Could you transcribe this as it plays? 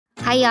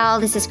Hi, y'all.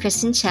 This is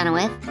Kristen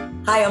Chenoweth.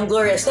 Hi, I'm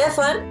Gloria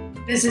Stefan.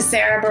 This is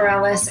Sarah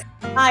Bareilles.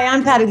 Hi,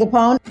 I'm Patty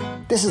Lapone.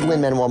 This is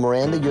Lin-Manuel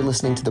Miranda. You're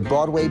listening to the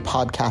Broadway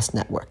Podcast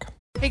Network.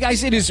 Hey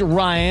guys, it is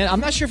Ryan. I'm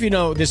not sure if you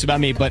know this about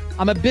me, but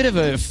I'm a bit of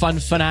a fun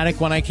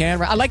fanatic when I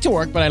can. I like to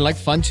work, but I like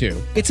fun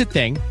too. It's a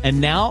thing. And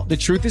now the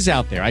truth is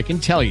out there. I can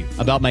tell you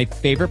about my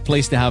favorite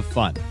place to have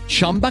fun.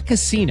 Chumba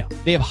Casino.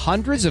 They have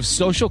hundreds of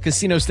social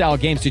casino style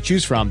games to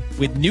choose from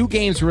with new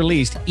games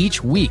released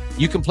each week.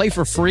 You can play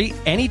for free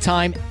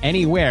anytime,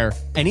 anywhere.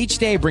 And each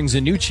day brings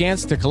a new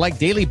chance to collect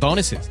daily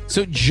bonuses.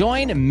 So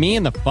join me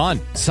in the fun.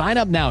 Sign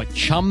up now at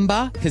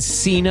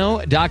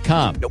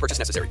ChumbaCasino.com. No purchase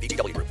necessary.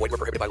 VGW. Void where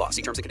prohibited by law.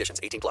 See terms and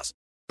conditions. 18+.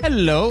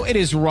 Hello, it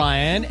is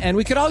Ryan, and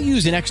we could all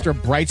use an extra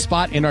bright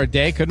spot in our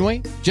day, couldn't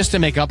we? Just to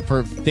make up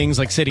for things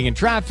like sitting in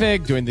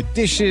traffic, doing the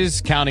dishes,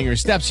 counting your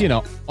steps, you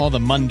know, all the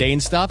mundane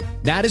stuff.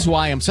 That is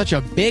why I'm such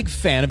a big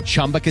fan of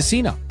Chumba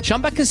Casino.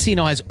 Chumba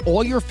Casino has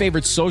all your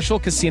favorite social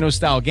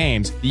casino-style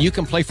games that you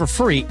can play for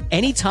free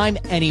anytime,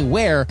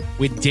 anywhere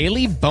with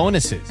daily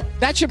bonuses.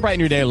 That should brighten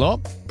your day a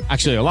little.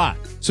 Actually, a lot.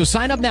 So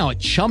sign up now at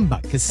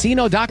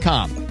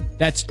ChumbaCasino.com.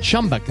 That's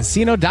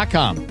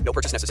ChumbaCasino.com. No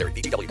purchase necessary.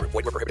 VGW. Void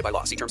where prohibited by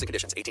law. See terms and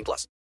conditions.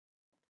 18+.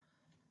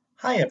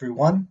 Hi,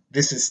 everyone.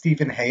 This is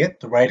Stephen Hayet,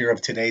 the writer of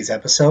today's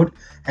episode,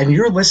 and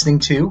you're listening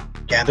to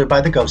Gathered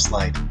by the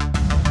Ghostlight.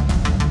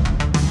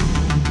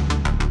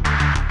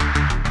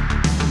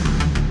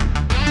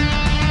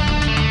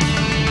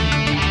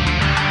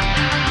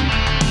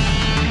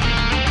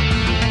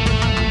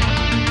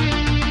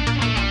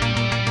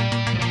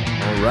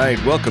 All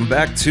right, welcome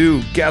back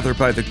to Gather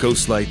by the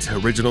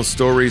Ghostlight, original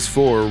stories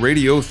for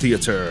radio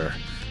theater.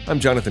 I'm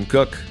Jonathan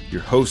Cook,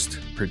 your host,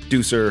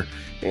 producer,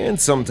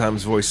 and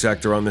sometimes voice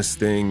actor on this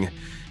thing,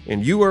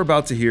 and you are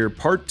about to hear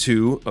part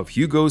 2 of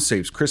Hugo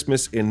Saves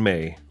Christmas in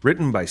May,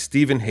 written by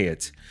Stephen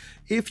Hayet.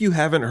 If you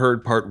haven't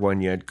heard part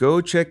 1 yet,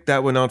 go check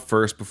that one out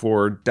first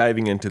before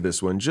diving into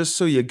this one, just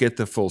so you get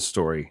the full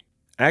story.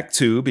 Act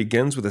 2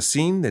 begins with a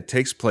scene that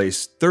takes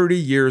place 30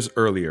 years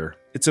earlier.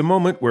 It's a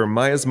moment where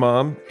Maya's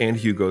mom and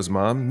Hugo's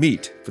mom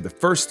meet for the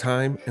first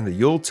time in the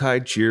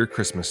Yuletide Cheer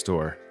Christmas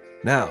store.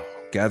 Now,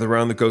 gather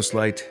around the ghost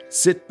light,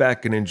 sit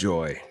back and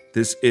enjoy.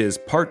 This is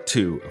part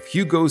 2 of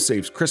Hugo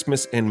Saves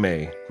Christmas in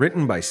May,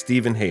 written by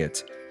Stephen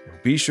Hayet.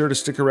 Be sure to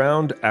stick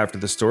around after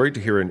the story to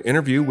hear an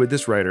interview with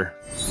this writer.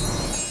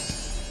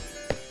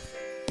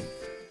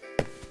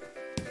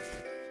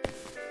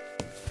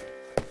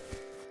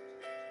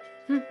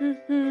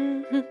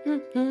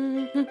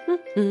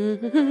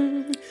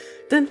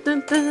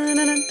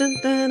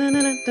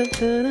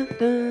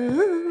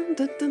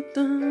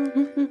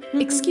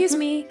 Excuse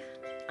me,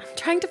 I'm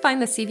trying to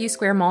find the Seaview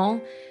Square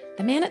Mall.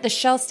 The man at the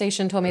Shell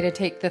station told me to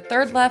take the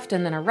third left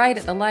and then a right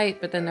at the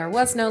light, but then there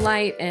was no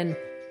light, and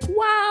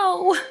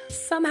wow!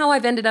 Somehow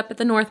I've ended up at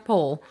the North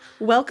Pole.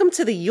 Welcome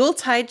to the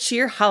Yuletide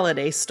Cheer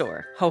Holiday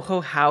Store. Ho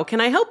ho, how can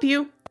I help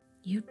you?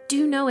 You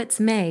do know it's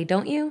May,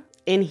 don't you?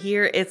 In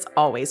here, it's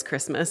always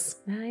Christmas.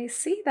 I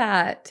see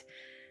that.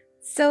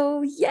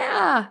 So,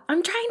 yeah,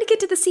 I'm trying to get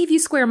to the Seaview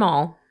Square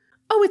Mall.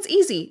 Oh, it's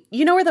easy.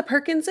 You know where the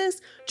Perkins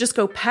is? Just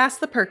go past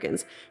the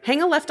Perkins,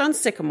 hang a left on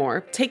Sycamore,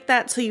 take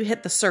that till you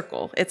hit the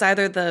circle. It's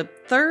either the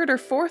 3rd or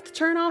 4th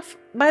turnoff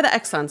by the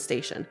Exxon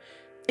station.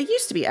 It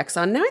used to be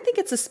Exxon, now I think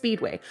it's a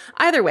Speedway.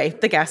 Either way,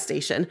 the gas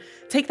station.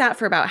 Take that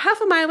for about half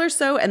a mile or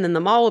so, and then the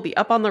mall will be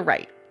up on the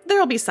right.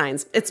 There'll be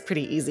signs. It's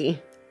pretty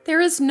easy.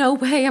 There is no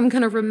way I'm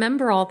going to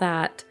remember all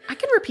that. I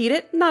can repeat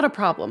it, not a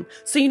problem.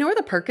 So you know where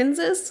the Perkins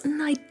is?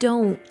 I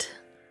don't.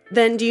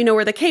 Then do you know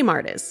where the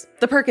Kmart is?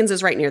 The Perkins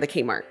is right near the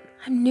Kmart.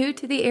 I'm new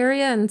to the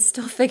area and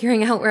still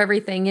figuring out where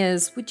everything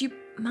is. Would you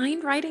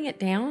mind writing it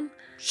down?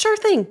 Sure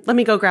thing. Let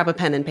me go grab a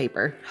pen and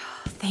paper.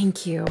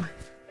 Thank you.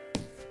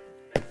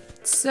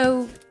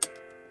 So,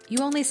 you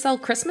only sell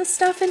Christmas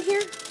stuff in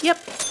here? Yep.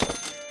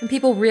 And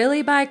people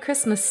really buy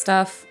Christmas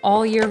stuff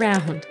all year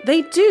round?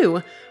 They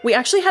do. We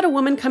actually had a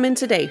woman come in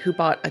today who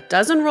bought a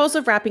dozen rolls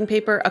of wrapping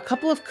paper, a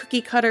couple of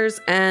cookie cutters,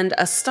 and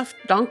a stuffed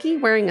donkey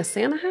wearing a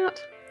Santa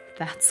hat.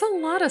 That's a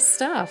lot of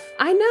stuff.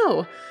 I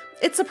know.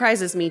 It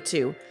surprises me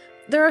too.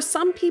 There are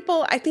some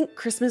people I think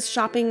Christmas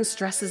shopping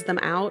stresses them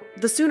out.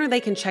 The sooner they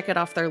can check it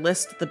off their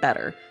list, the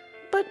better.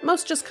 But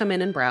most just come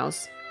in and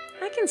browse.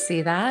 I can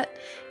see that.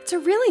 It's a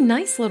really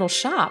nice little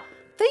shop.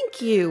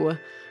 Thank you.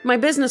 My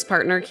business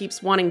partner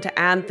keeps wanting to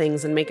add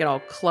things and make it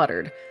all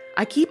cluttered.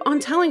 I keep on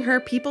telling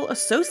her people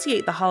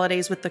associate the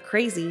holidays with the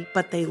crazy,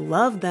 but they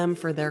love them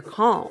for their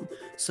calm.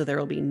 So there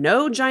will be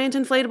no giant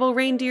inflatable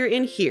reindeer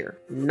in here.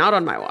 Not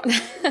on my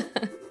watch.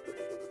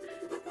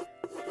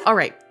 All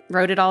right,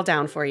 wrote it all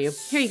down for you.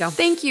 Here you go.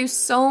 Thank you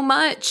so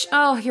much.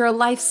 Oh, you're a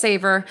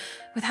lifesaver.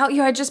 Without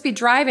you, I'd just be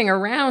driving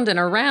around and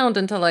around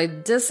until I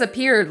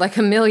disappeared like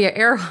Amelia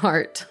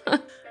Earhart.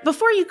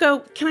 Before you go,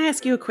 can I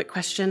ask you a quick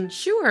question?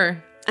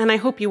 Sure. And I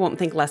hope you won't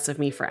think less of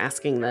me for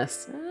asking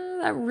this.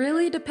 That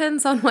really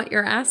depends on what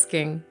you're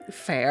asking.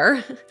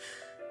 Fair.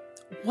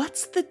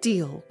 What's the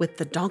deal with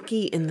the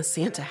donkey in the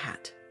Santa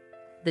hat?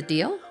 The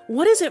deal?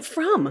 What is it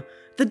from?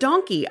 The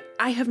donkey,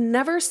 I have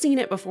never seen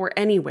it before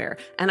anywhere,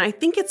 and I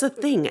think it's a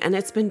thing, and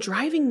it's been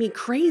driving me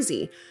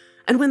crazy.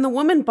 And when the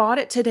woman bought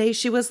it today,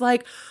 she was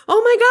like,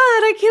 "Oh my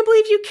God, I can't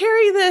believe you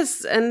carry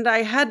this." And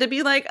I had to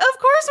be like, "Of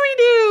course we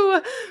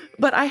do."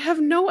 But I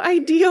have no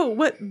idea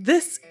what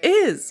this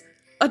is.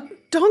 A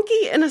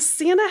donkey in a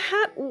Santa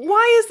hat?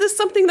 Why is this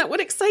something that would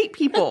excite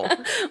people?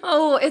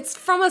 Oh, it's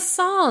from a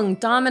song,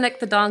 Dominic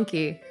the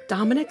Donkey.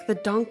 Dominic the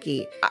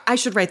Donkey. I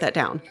should write that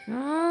down.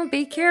 Oh,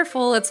 be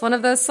careful. It's one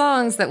of those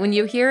songs that when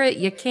you hear it,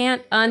 you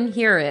can't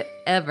unhear it,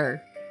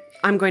 ever.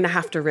 I'm going to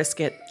have to risk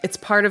it. It's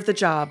part of the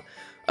job.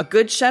 A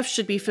good chef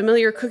should be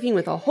familiar cooking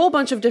with a whole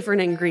bunch of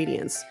different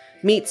ingredients.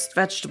 Meats,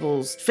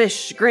 vegetables,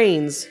 fish,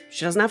 grains.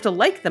 She doesn't have to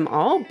like them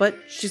all, but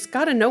she's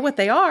got to know what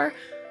they are.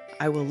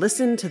 I will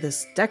listen to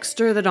this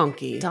Dexter the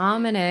Donkey.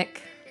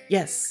 Dominic.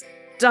 Yes,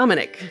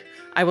 Dominic.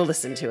 I will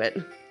listen to it.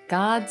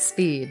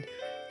 Godspeed.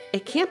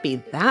 It can't be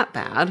that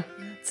bad.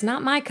 It's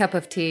not my cup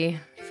of tea.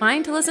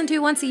 Fine to listen to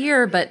once a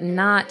year, but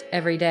not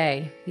every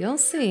day. You'll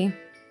see.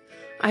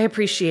 I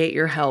appreciate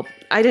your help.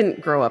 I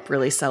didn't grow up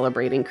really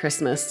celebrating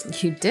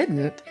Christmas. You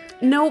didn't?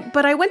 No,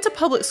 but I went to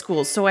public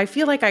school, so I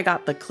feel like I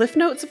got the Cliff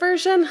Notes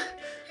version.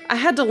 I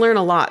had to learn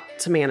a lot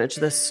to manage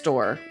this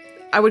store.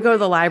 I would go to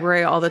the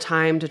library all the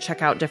time to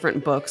check out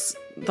different books.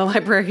 The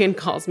librarian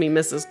calls me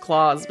Mrs.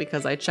 Claus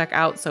because I check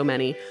out so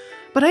many.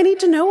 But I need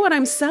to know what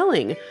I'm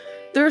selling.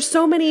 There are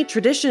so many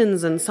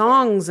traditions and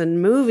songs and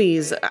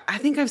movies. I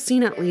think I've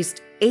seen at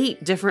least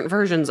 8 different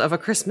versions of A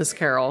Christmas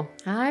Carol.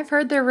 I've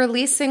heard they're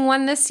releasing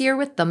one this year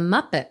with the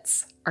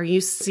Muppets. Are you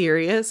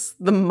serious?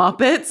 The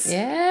Muppets?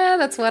 Yeah,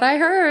 that's what I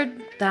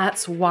heard.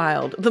 That's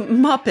wild. The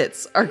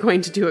Muppets are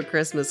going to do A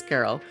Christmas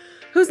Carol.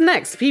 Who's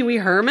next? Pee Wee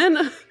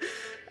Herman?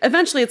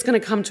 Eventually, it's going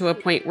to come to a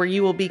point where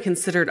you will be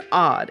considered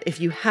odd if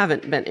you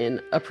haven't been in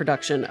a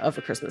production of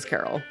A Christmas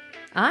Carol.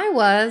 I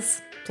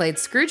was. Played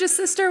Scrooge's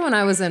sister when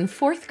I was in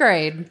 4th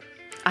grade.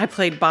 I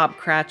played Bob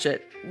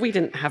Cratchit. We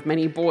didn't have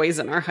many boys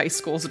in our high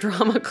school's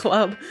drama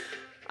club.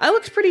 I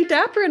looked pretty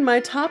dapper in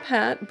my top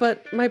hat,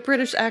 but my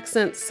British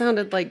accent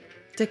sounded like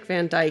Dick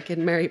Van Dyke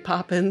and Mary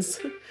Poppins.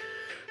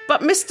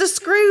 "But Mr.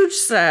 Scrooge,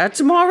 sir,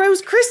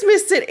 tomorrow's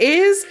Christmas it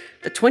is.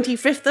 The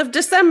 25th of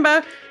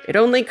December. It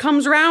only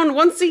comes round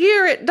once a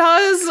year, it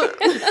does."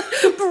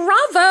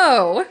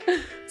 Bravo!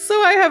 So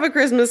I have A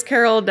Christmas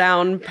Carol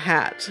down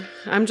pat.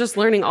 I'm just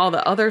learning all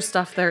the other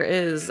stuff there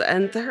is,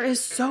 and there is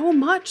so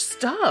much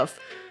stuff.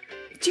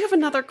 Do you have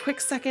another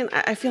quick second?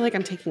 I feel like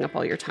I'm taking up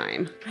all your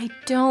time. I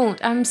don't.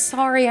 I'm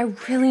sorry. I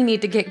really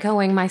need to get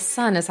going. My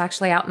son is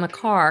actually out in the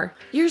car.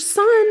 Your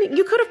son?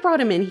 You could have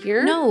brought him in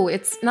here. No,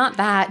 it's not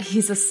that.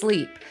 He's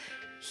asleep.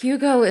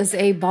 Hugo is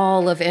a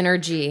ball of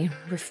energy.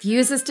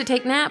 Refuses to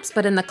take naps,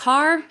 but in the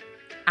car,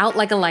 out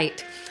like a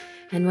light.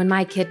 And when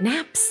my kid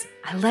naps,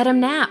 I let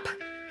him nap.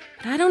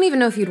 But I don't even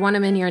know if you'd want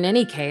him in here in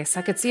any case.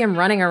 I could see him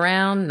running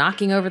around,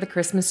 knocking over the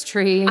Christmas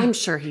tree. I'm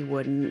sure he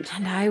wouldn't.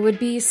 And I would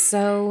be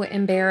so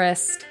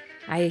embarrassed.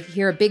 I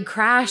hear a big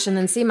crash and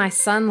then see my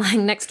son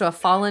lying next to a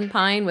fallen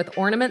pine with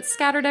ornaments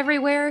scattered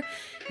everywhere.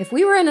 If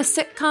we were in a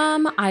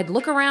sitcom, I'd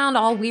look around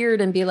all weird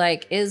and be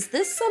like, "Is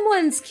this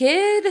someone's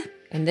kid?"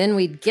 And then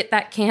we'd get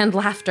that canned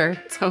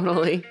laughter.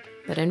 Totally.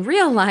 But in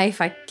real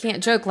life, I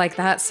can't joke like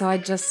that, so I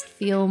just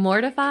feel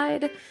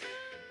mortified.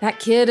 That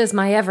kid is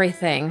my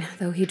everything,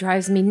 though he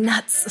drives me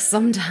nuts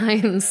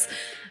sometimes.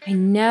 I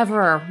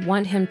never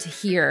want him to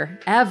hear,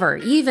 ever,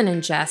 even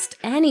in jest,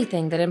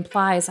 anything that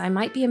implies I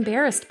might be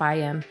embarrassed by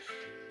him,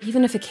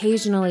 even if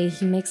occasionally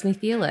he makes me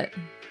feel it.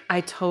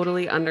 I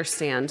totally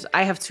understand.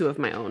 I have 2 of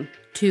my own.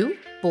 2?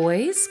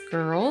 Boys?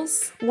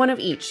 Girls? 1 of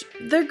each.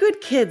 They're good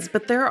kids,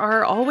 but there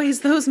are always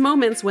those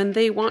moments when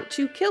they want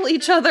to kill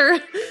each other.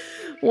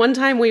 One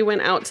time we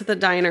went out to the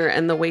diner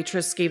and the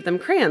waitress gave them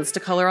crayons to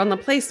color on the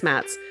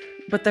placemats.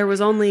 But there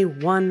was only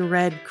 1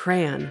 red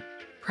crayon.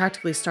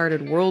 Practically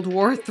started World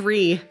War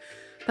III.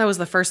 That was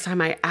the first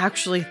time I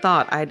actually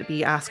thought I'd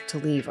be asked to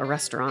leave a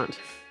restaurant.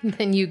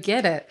 Then you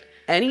get it.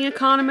 Any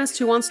economist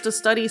who wants to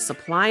study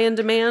supply and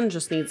demand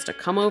just needs to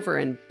come over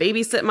and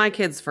babysit my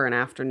kids for an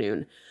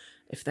afternoon.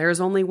 If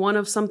there's only one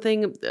of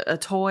something, a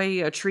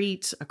toy, a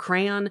treat, a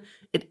crayon,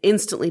 it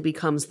instantly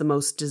becomes the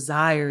most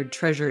desired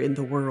treasure in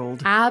the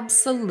world.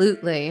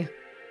 Absolutely.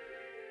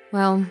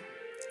 Well,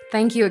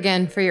 thank you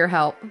again for your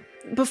help.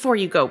 Before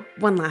you go,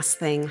 one last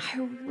thing. I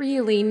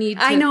really need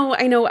to... I know.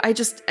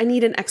 I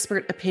need an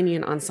expert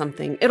opinion on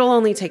something. It'll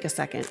only take a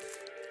second.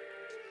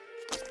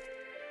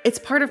 It's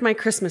part of my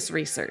Christmas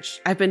research.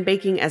 I've been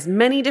baking as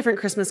many different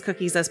Christmas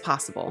cookies as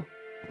possible.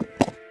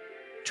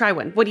 Try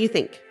one. What do you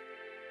think?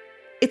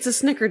 It's a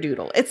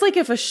snickerdoodle. It's like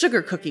if a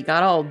sugar cookie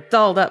got all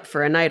dolled up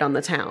for a night on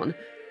the town.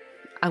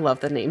 I love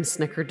the name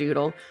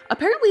snickerdoodle.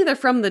 Apparently they're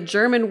from the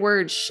German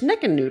word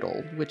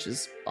Schneckennoodle, which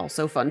is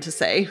also fun to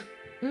say.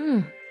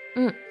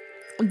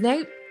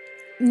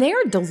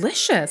 They're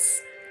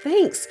delicious.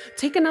 Thanks.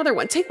 Take another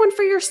one. Take one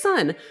for your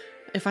son.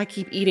 If I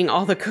keep eating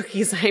all the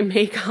cookies I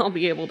make, I'll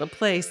be able to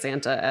play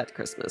Santa at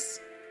Christmas.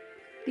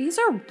 These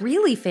are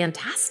really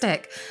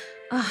fantastic.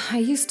 I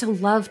used to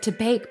love to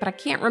bake, but I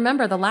can't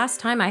remember the last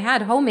time I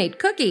had homemade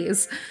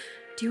cookies.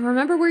 Do you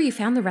remember where you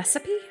found the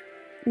recipe?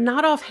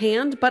 Not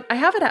offhand, but I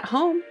have it at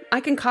home.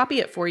 I can copy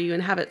it for you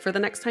and have it for the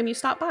next time you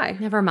stop by.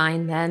 Never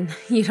mind then.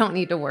 You don't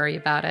need to worry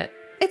about it.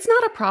 It's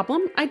not a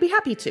problem. I'd be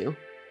happy to.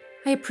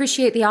 I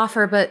appreciate the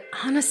offer, but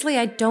honestly,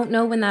 I don't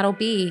know when that'll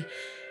be.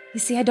 You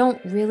see, I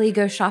don't really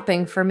go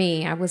shopping for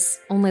me. I was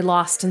only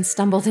lost and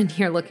stumbled in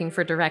here looking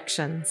for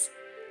directions.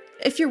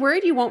 If you're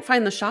worried you won't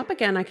find the shop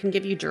again, I can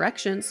give you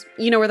directions.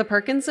 You know where the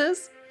Perkins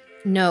is?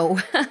 No,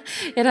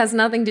 it has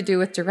nothing to do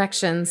with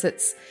directions.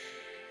 It's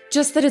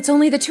just that it's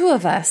only the two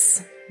of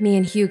us, me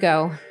and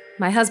Hugo.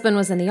 My husband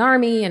was in the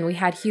army, and we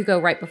had Hugo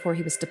right before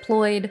he was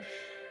deployed.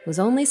 It was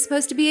only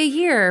supposed to be a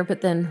year,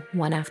 but then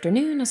one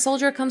afternoon, a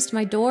soldier comes to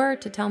my door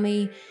to tell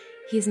me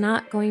he's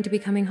not going to be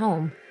coming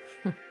home.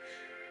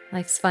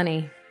 Life's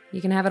funny.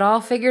 You can have it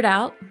all figured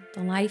out,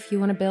 the life you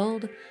want to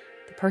build,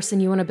 the person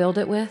you want to build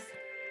it with,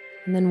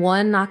 and then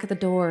one knock at the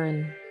door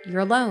and you're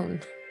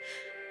alone,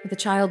 with a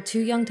child too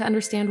young to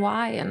understand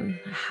why, and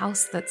a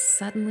house that's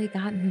suddenly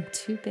gotten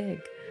too big.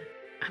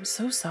 I'm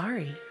so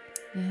sorry.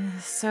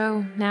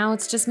 So now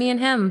it's just me and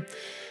him.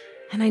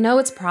 And I know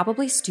it's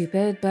probably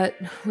stupid, but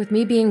with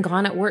me being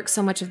gone at work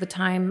so much of the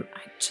time,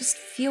 I just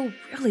feel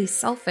really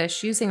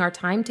selfish using our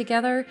time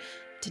together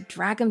to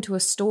drag him to a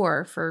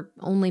store for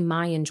only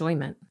my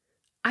enjoyment.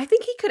 I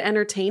think he could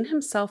entertain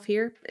himself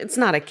here. It's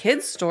not a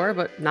kid's store,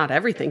 but not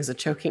everything's a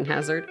choking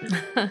hazard.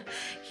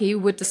 He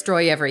would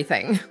destroy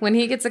everything. When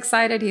he gets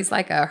excited, he's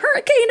like a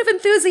hurricane of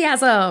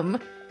enthusiasm.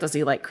 Does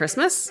he like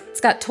Christmas?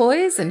 It's got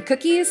toys and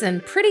cookies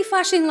and pretty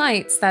flashing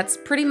lights. That's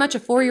pretty much a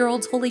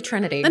 4-year-old's holy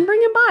trinity. Then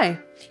bring him by.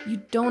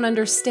 You don't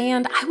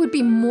understand. I would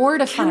be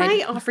mortified. Can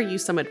I offer you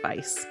some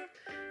advice?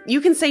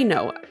 You can say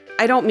no.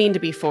 I don't mean to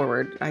be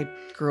forward. I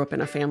grew up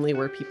in a family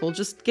where people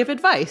just give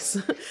advice.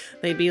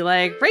 They'd be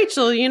like,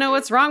 Rachel, you know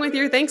what's wrong with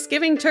your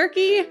Thanksgiving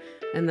turkey?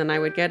 And then I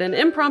would get an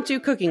impromptu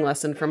cooking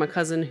lesson from a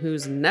cousin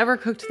who's never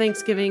cooked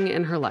Thanksgiving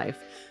in her life.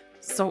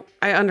 So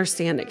I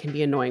understand it can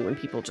be annoying when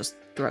people just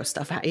throw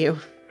stuff at you.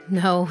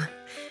 No,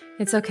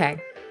 it's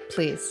okay.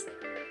 Please.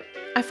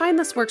 I find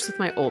this works with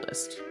my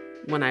oldest.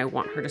 When I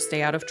want her to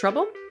stay out of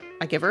trouble,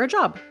 I give her a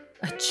job.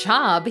 A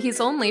job? He's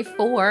only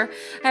 4.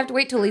 I have to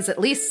wait till he's at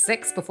least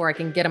 6 before I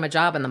can get him a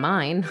job in the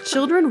mine.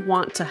 Children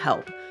want to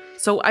help,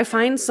 so I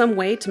find some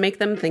way to make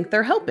them think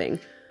they're helping.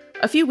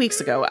 A few weeks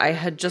ago, I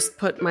had just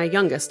put my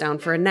youngest down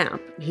for a nap.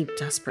 He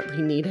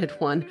desperately needed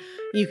one.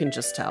 You can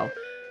just tell.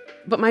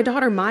 But my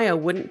daughter Maya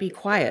wouldn't be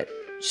quiet.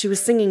 She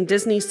was singing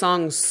Disney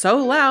songs so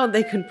loud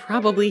they could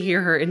probably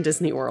hear her in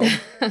Disney World.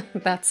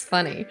 That's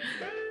funny.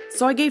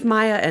 So I gave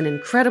Maya an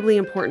incredibly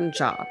important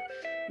job.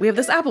 We have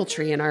this apple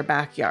tree in our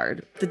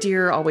backyard. The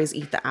deer always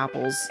eat the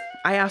apples.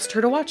 I asked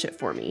her to watch it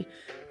for me,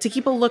 to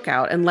keep a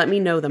lookout and let me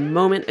know the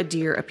moment a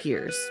deer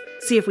appears.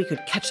 See if we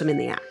could catch them in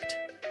the act.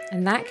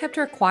 And that kept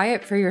her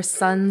quiet for your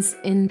son's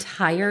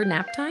entire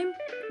nap time?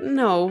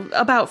 No,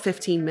 about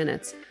 15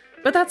 minutes.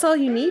 But that's all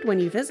you need when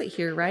you visit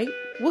here, right?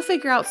 We'll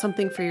figure out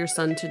something for your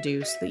son to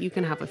do so that you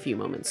can have a few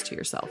moments to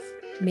yourself.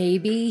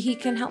 Maybe he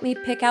can help me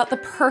pick out the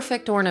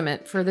perfect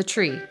ornament for the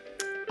tree.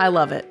 I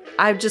love it.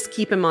 I just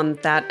keep him on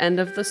that end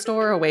of the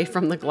store away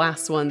from the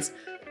glass ones.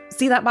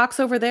 See that box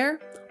over there?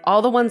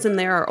 All the ones in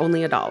there are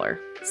only $1.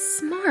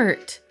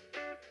 Smart.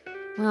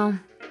 Well,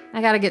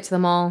 I gotta get to the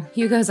mall.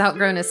 Hugo's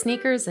outgrown his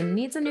sneakers and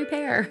needs a new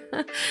pair.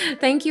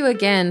 Thank you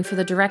again for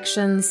the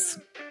directions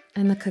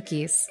and the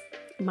cookies.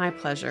 My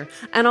pleasure.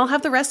 And I'll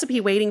have the recipe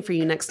waiting for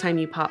you next time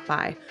you pop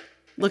by.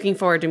 Looking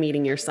forward to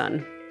meeting your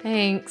son.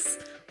 Thanks.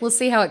 We'll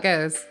see how it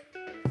goes.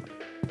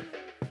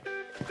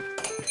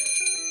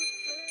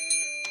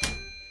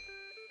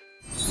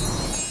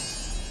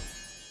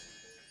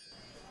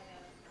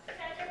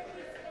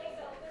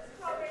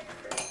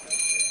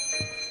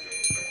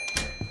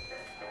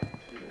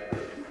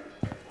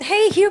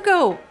 Hey,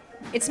 Hugo!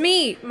 It's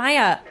me,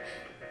 Maya.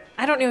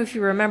 I don't know if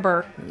you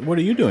remember. What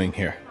are you doing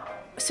here?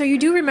 So you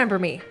do remember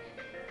me.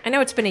 I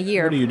know it's been a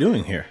year. What are you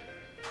doing here?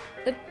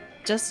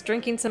 Just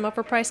drinking some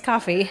upper-priced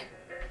coffee.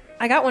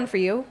 I got one for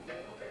you,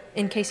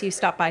 in case you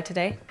stop by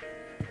today.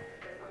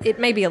 It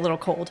may be a little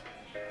cold.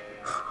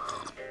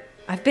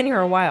 I've been here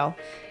a while.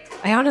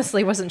 I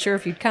honestly wasn't sure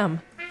if you'd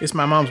come. It's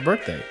my mom's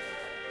birthday,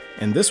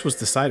 and this was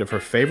the site of her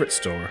favorite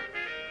store.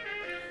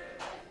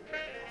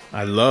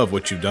 I love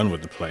what you've done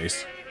with the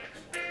place.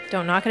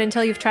 Don't knock it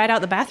until you've tried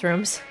out the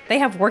bathrooms. They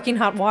have working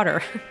hot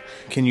water.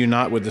 Can you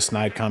not with the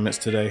snide comments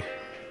today?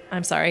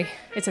 I'm sorry.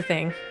 It's a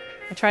thing.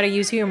 I try to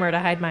use humor to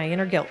hide my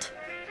inner guilt.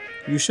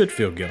 You should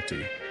feel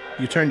guilty.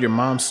 You turned your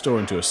mom's store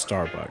into a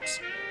Starbucks.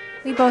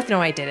 We both know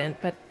I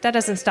didn't, but that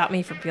doesn't stop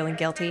me from feeling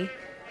guilty.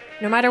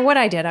 No matter what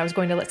I did, I was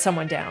going to let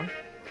someone down.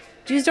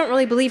 Jews don't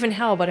really believe in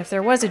hell, but if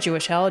there was a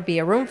Jewish hell, it'd be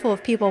a room full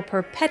of people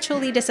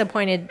perpetually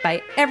disappointed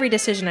by every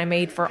decision I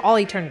made for all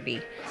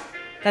eternity.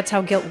 That's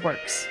how guilt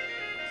works.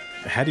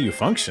 How do you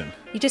function?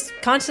 You just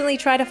constantly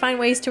try to find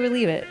ways to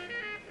relieve it.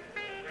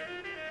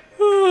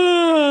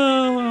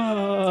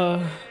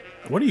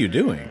 What are you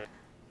doing?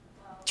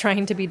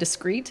 Trying to be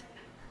discreet?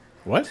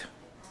 What?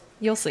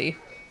 You'll see.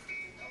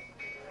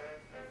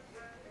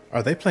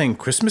 Are they playing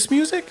Christmas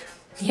music?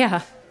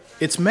 Yeah.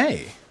 It's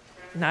May.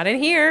 Not in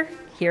here.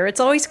 Here it's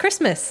always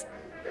Christmas.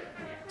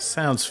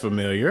 Sounds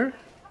familiar.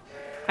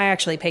 I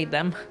actually paid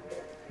them.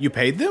 You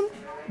paid them?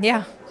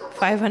 Yeah,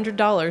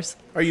 $500.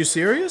 Are you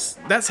serious?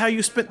 That's how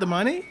you spent the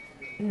money?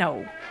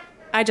 No,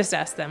 I just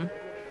asked them.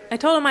 I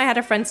told them I had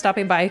a friend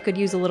stopping by who could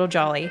use a little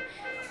jolly.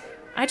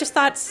 I just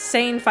thought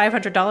saying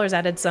 $500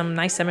 added some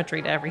nice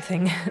symmetry to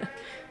everything.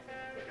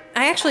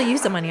 I actually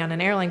used the money on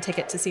an airline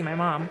ticket to see my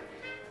mom.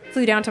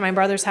 Flew down to my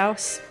brother's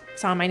house,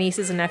 saw my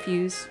nieces and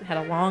nephews, had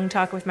a long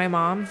talk with my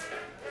mom.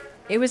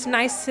 It was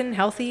nice and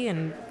healthy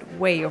and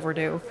way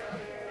overdue.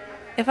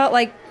 It felt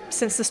like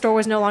since the store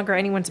was no longer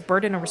anyone's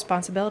burden or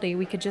responsibility,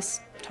 we could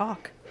just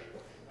talk.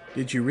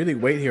 Did you really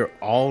wait here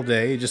all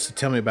day just to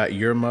tell me about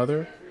your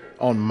mother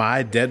on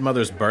my dead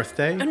mother's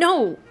birthday?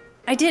 No,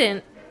 I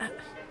didn't.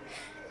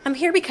 I'm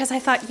here because I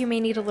thought you may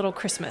need a little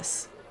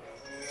Christmas.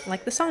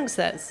 Like the song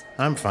says.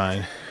 I'm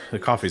fine. The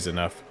coffee's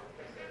enough.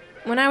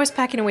 When I was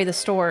packing away the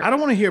store... I don't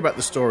want to hear about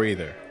the store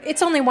either.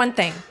 It's only one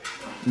thing.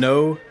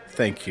 No,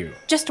 thank you.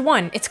 Just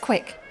one. It's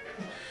quick.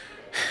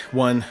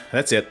 One.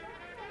 That's it.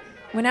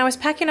 When I was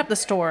packing up the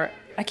store,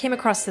 I came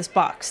across this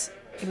box.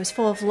 It was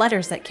full of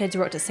letters that kids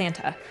wrote to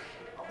Santa,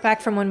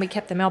 back from when we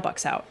kept the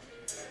mailbox out.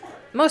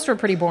 Most were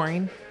pretty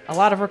boring, a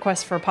lot of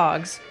requests for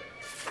pogs,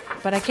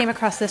 but I came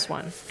across this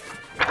one.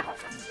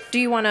 Do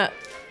you want to...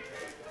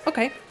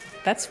 Okay,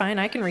 that's fine,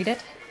 I can read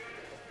it.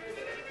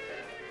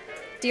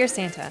 Dear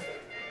Santa,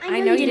 I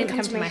know you didn't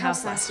come to my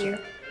house last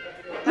year.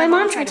 My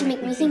mom tried to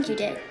make me think you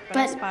did,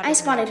 but I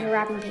spotted her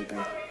wrapping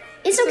paper.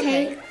 It's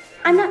okay,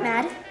 I'm not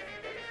mad.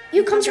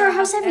 You come to our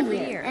house every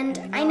year,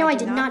 and I know I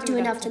did not do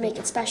enough to make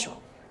it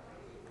special.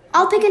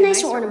 I'll pick a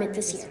nicer ornament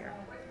this year.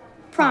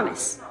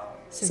 Promise.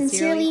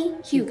 Sincerely,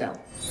 Hugo.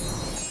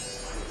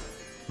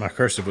 My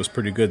cursive was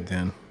pretty good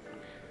then.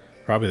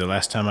 Probably the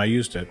last time I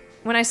used it.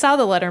 When I saw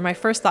the letter, my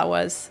first thought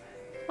was,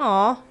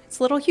 aw,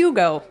 it's little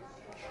Hugo.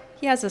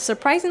 He has a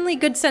surprisingly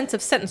good sense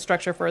of sentence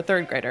structure for a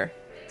third grader.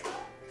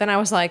 Then I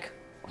was like,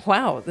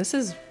 wow, this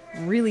is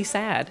really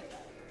sad.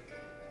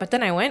 But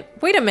then I went,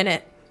 wait a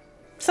minute.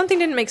 Something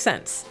didn't make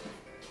sense.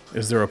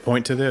 Is there a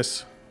point to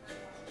this?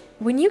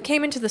 When you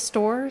came into the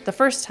store the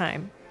first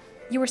time,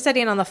 you were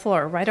sitting on the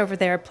floor right over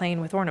there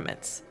playing with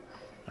ornaments.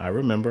 I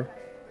remember.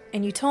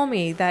 And you told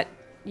me that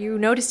you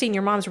noticing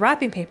your mom's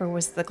wrapping paper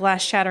was the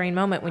glass-shattering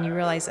moment when you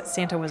realized that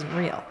Santa wasn't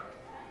real.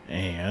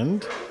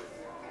 And?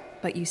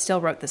 But you still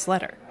wrote this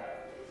letter.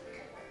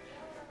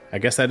 I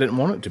guess I didn't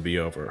want it to be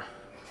over.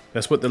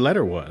 That's what the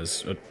letter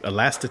was, a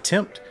last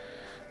attempt.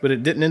 But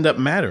it didn't end up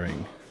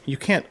mattering. You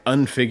can't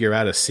unfigure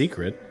out a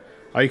secret.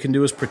 All you can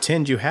do is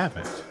pretend you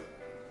haven't.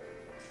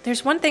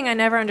 There's one thing I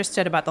never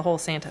understood about the whole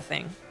Santa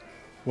thing.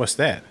 What's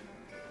that?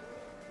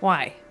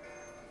 Why?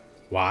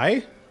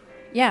 Why?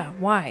 Yeah,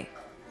 why?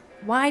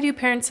 Why do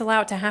parents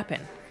allow it to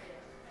happen?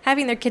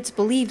 Having their kids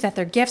believe that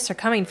their gifts are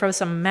coming from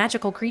some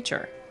magical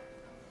creature.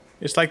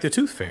 It's like the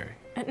tooth fairy.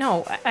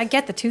 No, I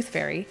get the tooth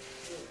fairy.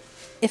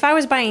 If I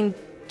was buying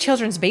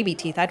children's baby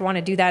teeth, I'd want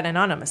to do that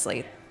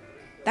anonymously.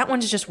 That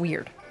one's just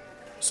weird.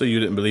 So you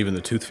didn't believe in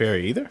the tooth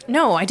fairy either?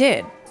 No, I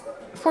did.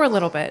 For a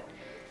little bit.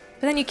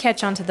 But then you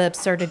catch on to the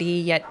absurdity,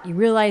 yet you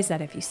realize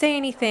that if you say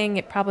anything,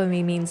 it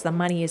probably means the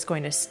money is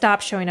going to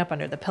stop showing up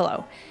under the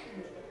pillow.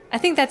 I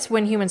think that's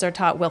when humans are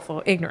taught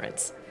willful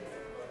ignorance.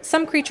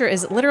 Some creature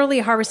is literally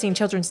harvesting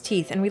children's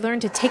teeth, and we learn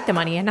to take the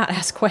money and not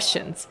ask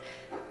questions.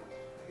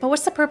 But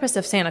what's the purpose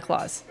of Santa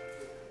Claus?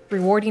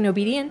 Rewarding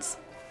obedience?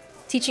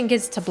 Teaching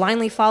kids to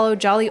blindly follow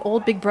jolly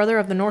old Big Brother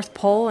of the North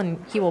Pole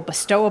and he will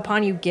bestow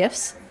upon you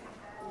gifts?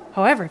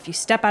 However, if you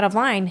step out of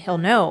line, he'll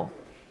know.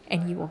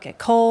 And you will get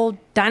cold,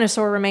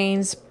 dinosaur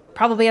remains,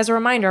 probably as a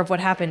reminder of what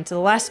happened to the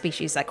last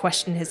species that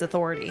questioned his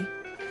authority.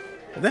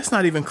 That's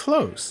not even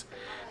close.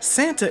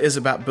 Santa is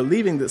about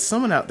believing that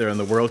someone out there in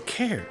the world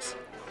cares.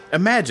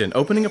 Imagine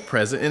opening a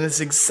present and it's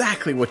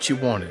exactly what you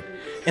wanted.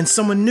 And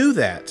someone knew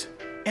that.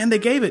 And they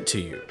gave it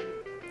to you.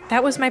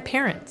 That was my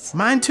parents.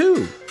 Mine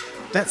too.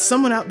 That's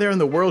someone out there in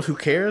the world who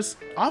cares.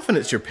 Often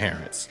it's your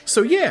parents.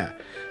 So yeah,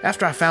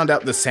 after I found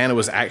out that Santa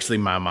was actually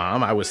my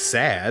mom, I was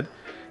sad.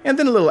 And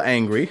then a little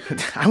angry.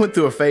 I went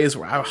through a phase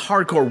where I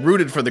hardcore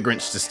rooted for the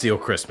Grinch to steal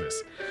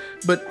Christmas.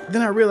 But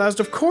then I realized,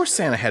 of course,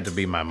 Santa had to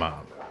be my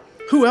mom.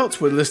 Who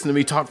else would listen to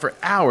me talk for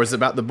hours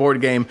about the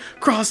board game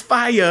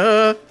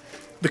Crossfire?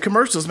 The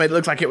commercials made it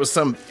look like it was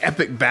some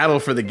epic battle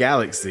for the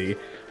galaxy,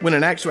 when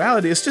in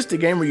actuality, it's just a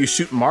game where you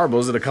shoot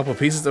marbles at a couple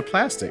pieces of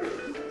plastic.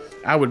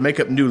 I would make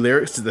up new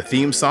lyrics to the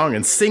theme song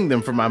and sing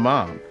them for my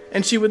mom,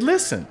 and she would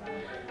listen.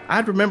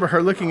 I'd remember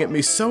her looking at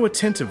me so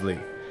attentively,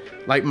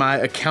 like my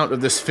account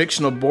of this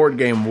fictional board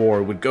game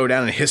war would go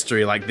down in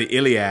history like the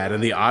Iliad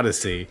and the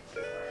Odyssey.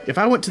 If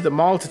I went to the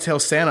mall to tell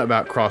Santa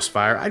about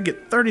Crossfire, I'd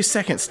get 30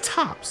 seconds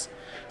tops.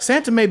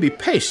 Santa may be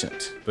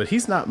patient, but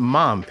he's not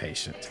mom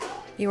patient.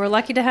 You were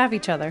lucky to have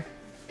each other.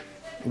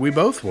 We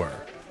both were.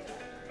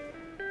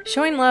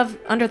 Showing love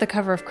under the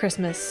cover of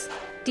Christmas,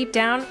 deep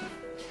down,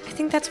 I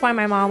think that's why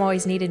my mom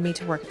always needed me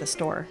to work at the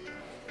store.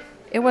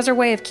 It was her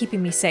way of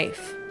keeping me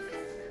safe.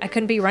 I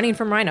couldn't be running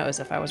from rhinos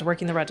if I was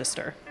working the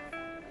register.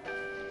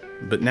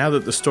 But now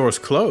that the store's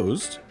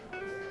closed...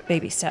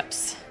 Baby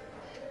steps.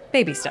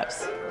 Baby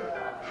steps.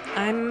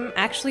 I'm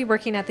actually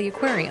working at the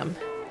aquarium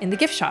in the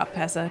gift shop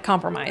as a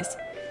compromise.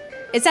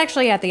 It's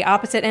actually at the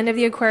opposite end of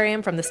the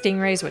aquarium from the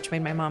stingrays, which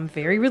made my mom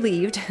very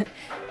relieved.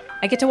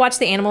 I get to watch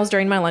the animals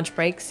during my lunch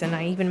breaks, and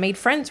I even made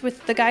friends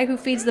with the guy who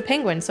feeds the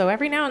penguins, so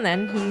every now and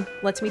then he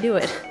lets me do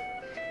it.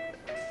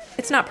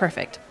 It's not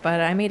perfect, but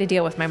I made a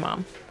deal with my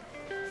mom.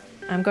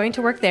 I'm going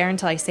to work there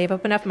until I save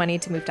up enough money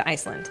to move to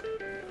Iceland.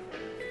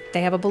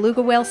 They have a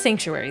beluga whale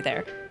sanctuary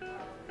there.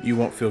 You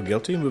won't feel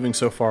guilty moving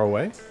so far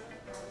away?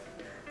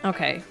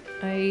 Okay,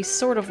 I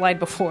sort of lied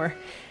before.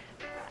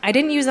 I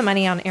didn't use the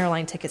money on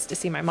airline tickets to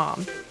see my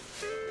mom.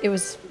 It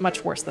was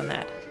much worse than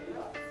that.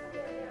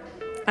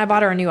 I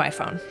bought her a new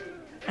iPhone.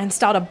 I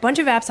installed a bunch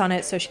of apps on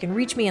it so she can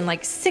reach me in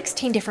like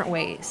 16 different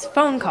ways.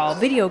 Phone call,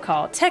 video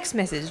call, text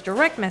message,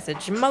 direct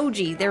message,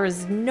 emoji. There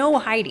is no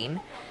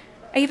hiding.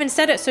 I even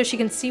set it so she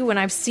can see when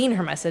I've seen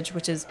her message,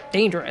 which is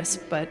dangerous,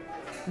 but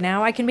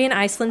now I can be in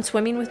Iceland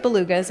swimming with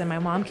belugas and my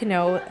mom can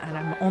know and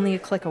I'm only a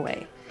click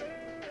away.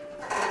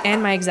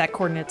 And my exact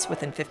coordinates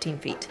within 15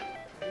 feet.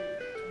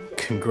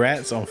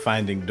 Congrats on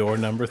finding door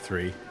number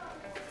 3.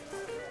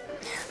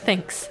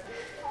 Thanks.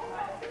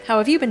 How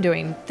have you been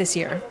doing this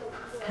year?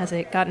 Has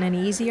it gotten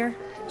any easier?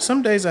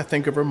 Some days I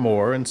think of her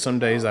more, and some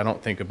days I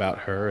don't think about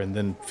her and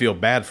then feel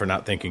bad for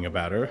not thinking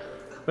about her.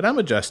 But I'm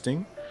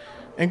adjusting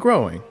and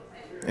growing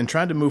and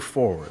trying to move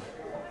forward.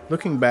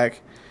 Looking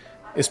back,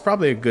 it's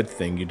probably a good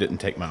thing you didn't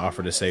take my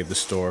offer to save the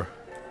store.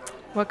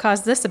 What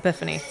caused this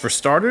epiphany? For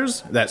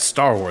starters, that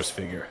Star Wars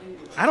figure.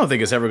 I don't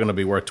think it's ever going to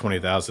be worth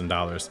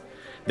 $20,000.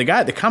 The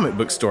guy at the comic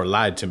book store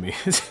lied to me.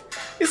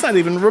 It's not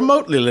even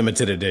remotely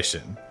limited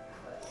edition.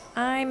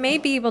 I may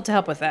be able to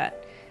help with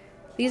that.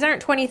 These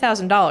aren't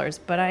 $20,000,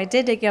 but I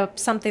did dig up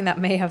something that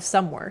may have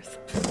some worth.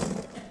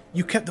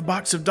 You kept the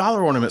box of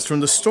dollar ornaments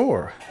from the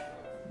store.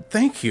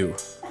 Thank you.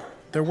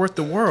 They're worth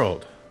the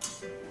world.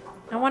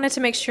 I wanted to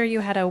make sure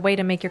you had a way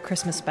to make your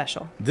Christmas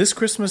special. This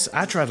Christmas,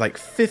 I tried like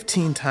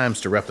 15 times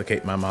to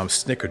replicate my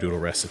mom's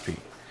snickerdoodle recipe.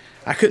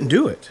 I couldn't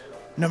do it.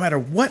 No matter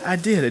what I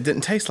did, it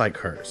didn't taste like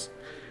hers.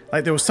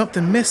 Like there was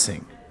something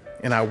missing.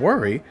 And I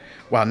worry,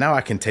 while now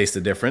I can taste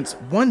the difference,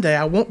 one day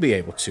I won't be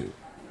able to.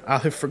 I'll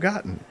have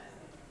forgotten.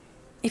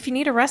 If you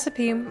need a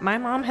recipe, my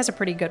mom has a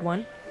pretty good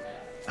one.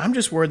 I'm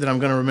just worried that I'm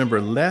going to remember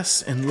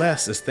less and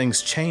less as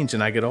things change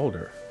and I get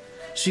older.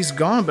 She's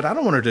gone, but I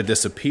don't want her to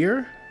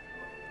disappear.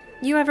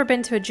 You ever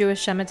been to a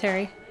Jewish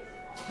cemetery?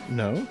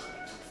 No.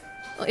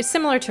 Well, it's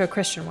similar to a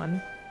Christian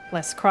one.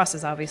 Less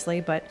crosses,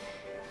 obviously, but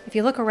if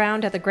you look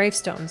around at the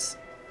gravestones,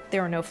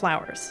 there are no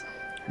flowers.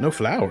 No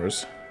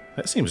flowers?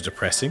 That seems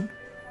depressing.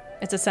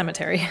 It's a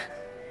cemetery.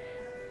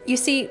 You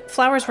see,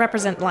 flowers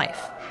represent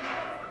life.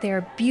 They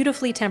are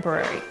beautifully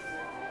temporary,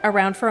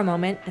 around for a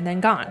moment and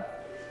then gone.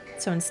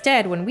 So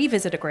instead, when we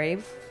visit a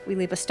grave, we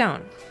leave a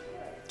stone.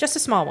 Just a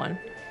small one.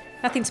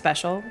 Nothing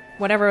special,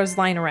 whatever is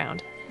lying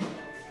around.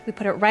 We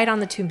put it right on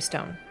the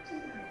tombstone.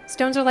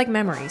 Stones are like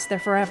memories, they're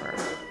forever.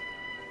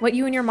 What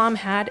you and your mom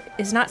had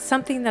is not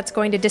something that's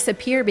going to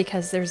disappear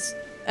because there's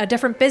a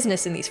different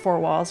business in these 4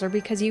 walls or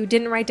because you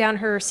didn't write down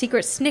her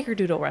secret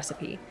snickerdoodle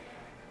recipe.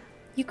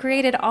 You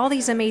created all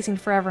these amazing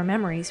forever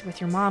memories with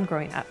your mom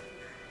growing up.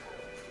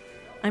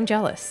 I'm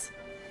jealous.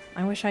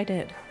 I wish I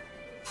did.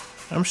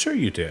 I'm sure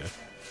you did.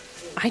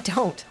 I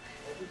don't.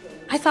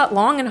 I thought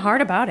long and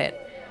hard about it.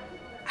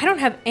 I don't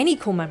have any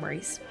cool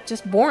memories,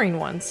 just boring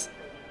ones.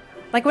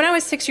 Like when I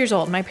was 6 years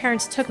old, my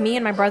parents took me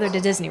and my brother to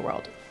Disney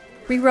World.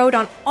 We rode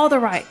on all the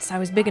rides I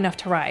was big enough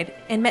to ride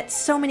and met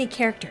so many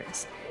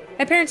characters.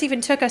 My parents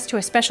even took us to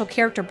a special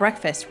character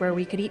breakfast where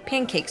we could eat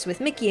pancakes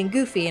with Mickey and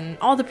Goofy and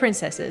all the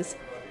princesses.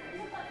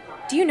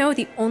 Do you know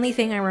the only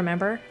thing I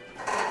remember?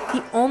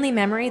 The only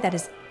memory that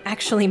is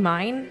actually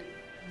mine?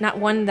 Not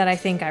one that I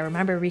think I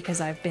remember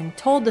because I've been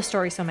told the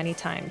story so many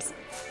times,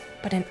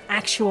 but an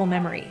actual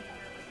memory.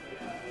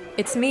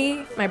 It's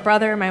me, my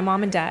brother, my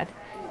mom and dad,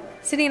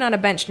 sitting on a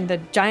bench near the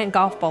giant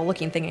golf ball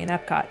looking thing in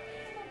Epcot,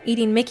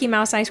 eating Mickey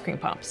Mouse ice cream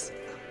pops.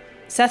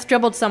 Seth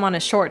dribbled some on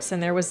his shorts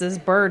and there was this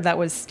bird that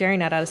was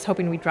staring at us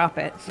hoping we'd drop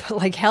it. But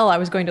like hell, I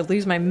was going to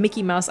lose my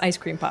Mickey Mouse ice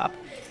cream pop.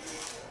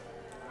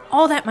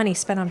 All that money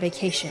spent on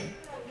vacation.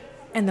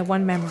 And the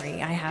one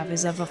memory I have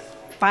is of a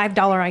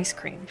 $5 ice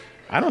cream.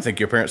 I don't think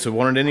your parents would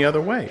want it any other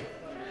way.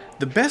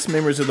 The best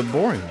memories are the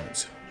boring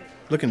ones.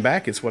 Looking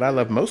back, it's what I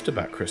love most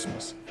about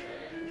Christmas.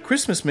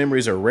 Christmas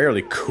memories are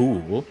rarely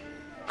cool.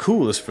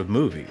 Cool is for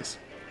movies.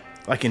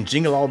 Like in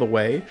Jingle All the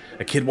Way,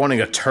 a kid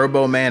wanting a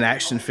Turbo Man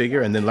action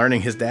figure and then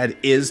learning his dad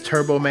is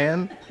Turbo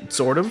Man,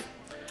 sort of.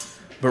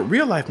 But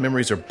real life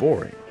memories are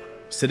boring.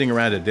 Sitting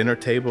around a dinner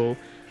table,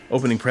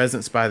 opening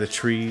presents by the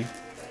tree,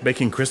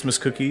 baking Christmas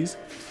cookies,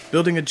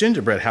 building a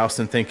gingerbread house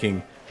and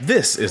thinking,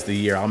 this is the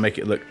year I'll make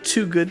it look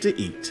too good to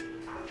eat.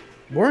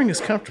 Boring is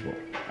comfortable.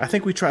 I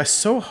think we try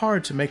so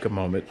hard to make a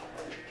moment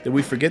that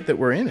we forget that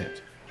we're in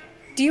it.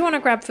 Do you want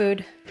to grab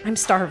food? I'm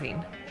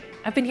starving.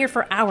 I've been here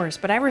for hours,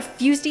 but I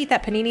refuse to eat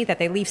that panini that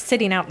they leave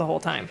sitting out the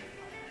whole time.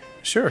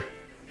 Sure.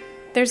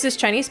 There's this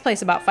Chinese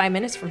place about 5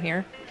 minutes from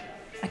here.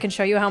 I can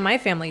show you how my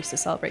family used to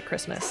celebrate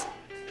Christmas.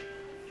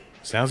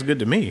 Sounds good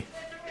to me.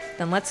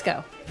 Then let's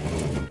go.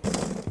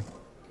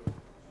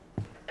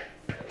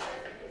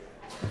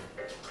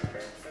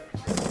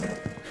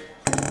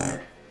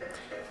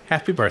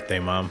 Happy birthday,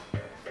 Mom.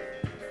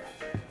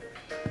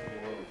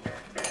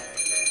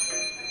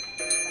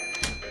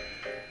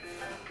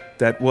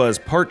 That was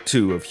part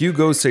 2 of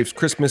Hugo Saves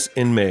Christmas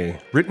in May,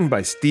 written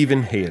by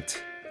Stephen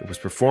Hayet. It was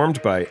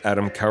performed by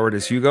Adam Coward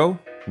as Hugo,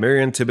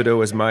 Marion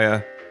Thibodeau as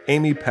Maya,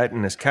 Amy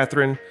Patton as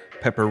Catherine,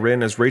 Pepper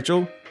Wren as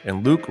Rachel,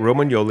 and Luke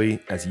Romagnoli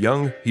as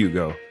young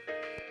Hugo.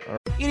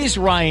 It is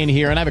Ryan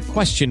here, and I have a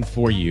question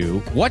for you.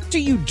 What do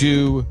you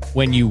do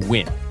when you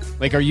win?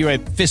 Like, are you a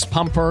fist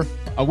pumper,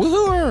 a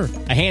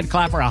woohooer, a hand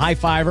clapper, a high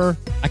fiver?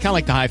 I kind of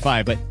like the high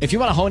five, but if you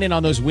want to hone in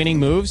on those winning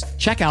moves,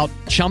 check out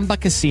Chumba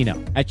Casino.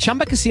 At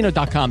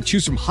ChumbaCasino.com,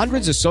 choose from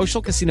hundreds of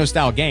social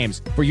casino-style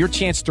games for your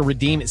chance to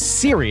redeem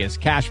serious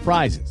cash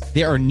prizes.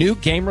 There are new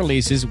game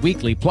releases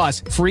weekly,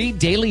 plus free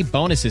daily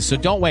bonuses, so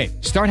don't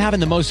wait. Start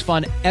having the most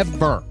fun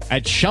ever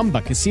at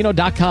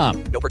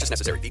ChumbaCasino.com. No purchase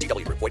necessary.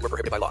 VGW. Void where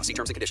prohibited by law. See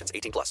terms and conditions.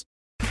 18+.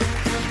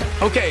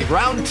 Okay,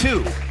 round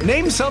 2.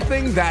 Name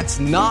something that's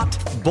not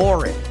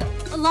boring.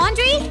 A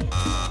laundry?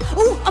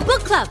 Ooh, a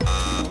book club.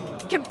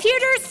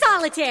 Computer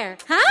solitaire,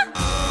 huh?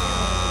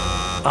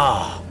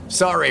 Ah, oh,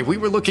 sorry. We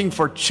were looking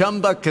for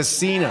Chumba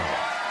Casino.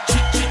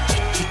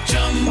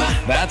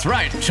 That's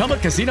right.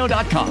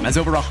 ChumbaCasino.com has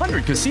over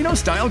 100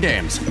 casino-style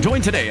games.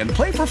 Join today and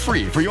play for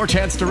free for your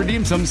chance to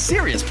redeem some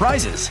serious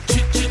prizes.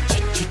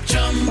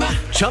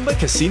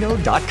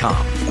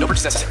 ChumbaCasino.com. No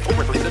purchase necessary. Void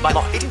where prohibited by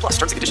law. 18+.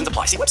 Terms and conditions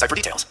apply. See website for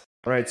details.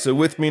 All right, so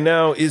with me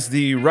now is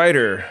the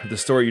writer of the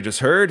story you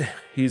just heard.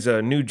 He's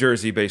a New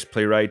Jersey-based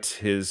playwright.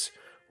 His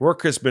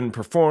work has been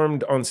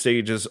performed on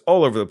stages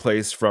all over the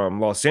place,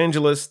 from Los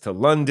Angeles to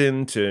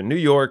London to New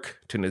York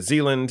to New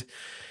Zealand.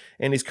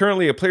 And he's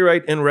currently a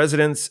playwright in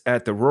residence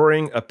at the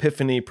Roaring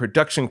Epiphany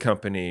Production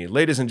Company.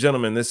 Ladies and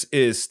gentlemen, this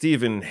is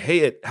Stephen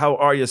Hayet. How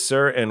are you,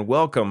 sir? And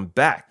welcome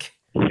back.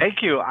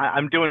 Thank you.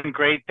 I'm doing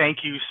great. Thank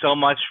you so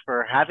much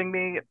for having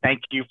me.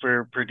 Thank you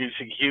for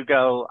producing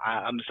Hugo.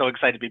 I'm so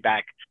excited to be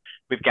back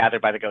with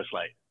Gathered by the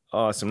Ghostlight.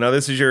 Awesome. Now,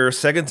 this is your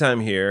second time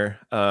here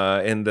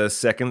in the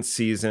second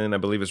season. I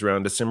believe it's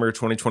around December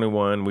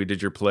 2021. We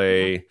did your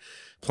play,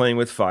 Playing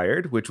with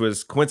Fired, which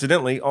was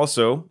coincidentally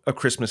also a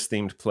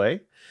Christmas-themed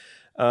play.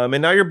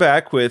 And now you're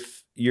back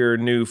with your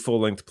new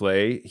full-length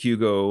play,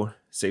 Hugo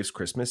Saves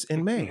Christmas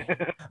in May.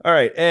 All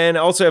right. And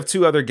I also have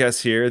 2 other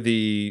guests here,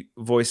 the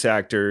voice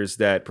actors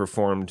that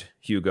performed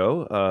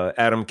Hugo,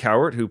 Adam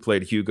Cowart, who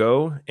played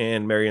Hugo,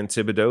 and Marion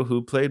Thibodeau,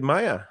 who played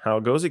Maya. How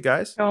goes it,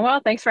 guys? Going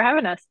well. Thanks for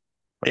having us.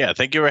 Yeah,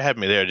 thank you for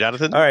having me there,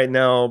 Jonathan. All right.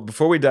 Now,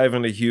 before we dive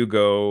into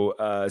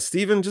Hugo,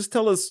 Stephen, just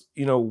tell us,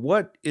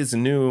 what is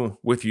new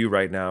with you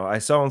right now? I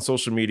saw on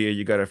social media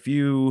you got a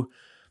few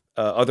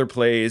other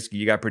plays.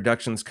 You got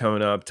productions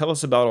coming up. Tell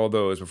us about all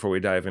those before we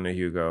dive into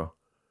Hugo.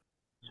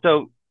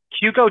 So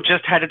Hugo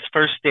just had its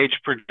first stage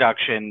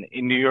production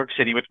in New York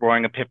City with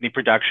Roaring Epiphany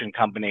Production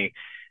Company.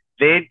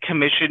 They had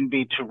commissioned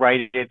me to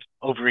write it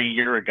over a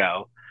year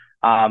ago.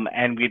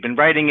 And we'd been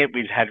writing it.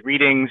 We'd had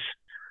readings.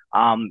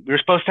 We were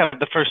supposed to have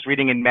the first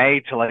reading in May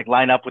to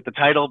line up with the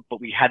title,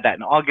 but we had that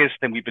in August,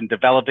 and we've been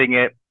developing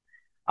it.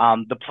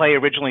 The play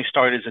originally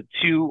started as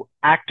a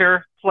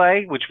 2-actor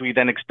play, which we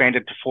then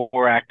expanded to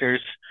 4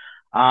 actors.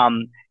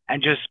 And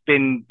just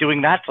been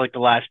doing that for the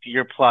last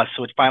year plus.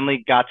 So it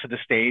finally got to the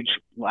stage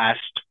last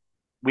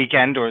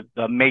weekend, or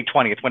the May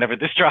 20th, whenever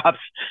this drops.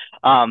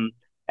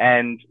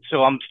 And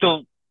so I'm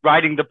still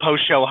riding the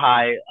post-show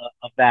high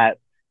of that.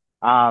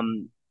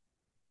 And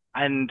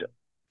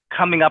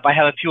coming up, I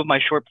have a few of my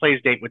short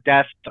plays, Date with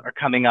Death, are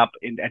coming up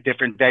at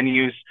different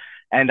venues.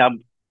 And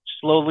I'm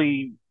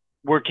slowly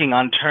working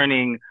on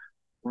turning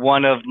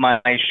one of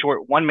my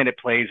short 1-minute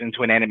plays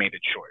into an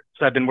animated short.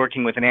 So I've been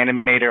working with an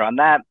animator on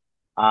that.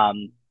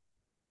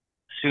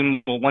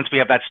 Soon, once we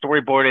have that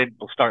storyboarded,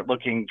 we'll start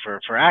looking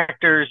for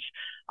actors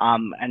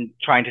and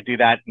trying to do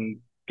that and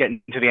get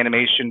into the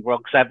animation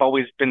world, because I've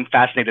always been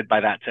fascinated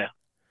by that too.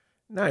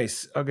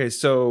 Nice. Okay,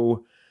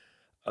 so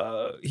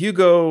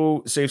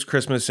Hugo Saves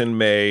Christmas in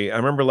May. I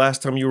remember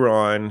last time you were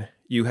on,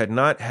 you had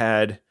not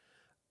had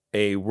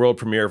a world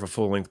premiere of a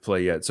full-length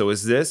play yet. So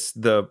is this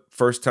the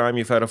first time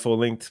you've had a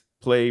full-length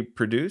play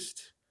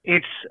produced?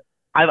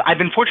 I've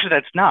been fortunate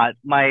that it's not.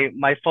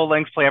 My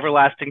full-length play,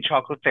 Everlasting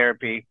Chocolate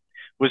Therapy,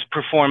 was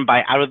performed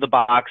by Out of the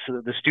Box,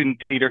 the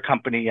student theater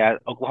company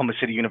at Oklahoma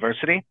City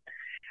University.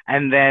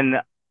 And then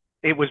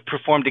it was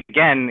performed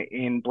again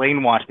in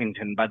Blaine,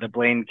 Washington by the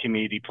Blaine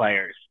Community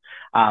Players.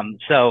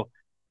 So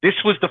this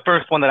was the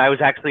first one that I was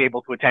actually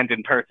able to attend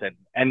in person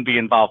and be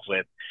involved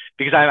with,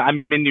 because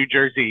I'm in New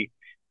Jersey.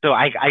 So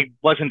I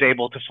wasn't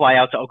able to fly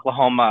out to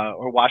Oklahoma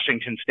or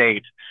Washington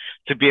State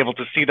to be able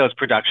to see those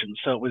productions.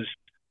 So it was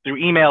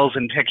through emails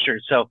and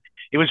pictures. So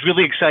it was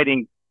really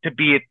exciting to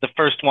be at the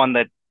first one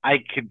that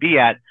I could be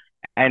at,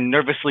 and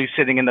nervously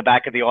sitting in the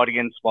back of the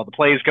audience while the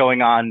play is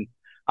going on,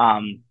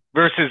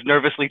 versus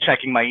nervously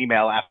checking my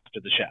email after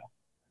the show.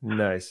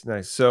 Nice.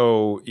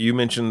 So you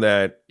mentioned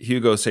that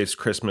Hugo Saves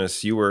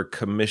Christmas, you were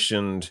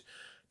commissioned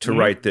to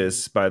write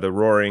this by the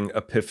Roaring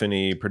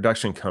Epiphany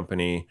production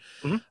company.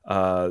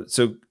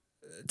 So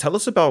tell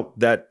us about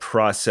that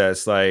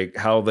process, like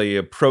how they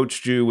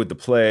approached you with the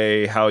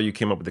play, how you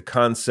came up with the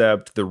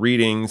concept, the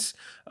readings,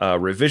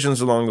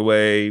 revisions along the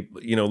way,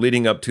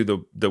 leading up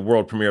to the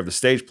world premiere of the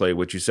stage play,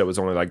 which you said was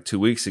only like 2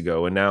 weeks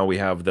ago. And now we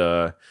have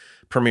the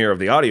premiere of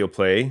the audio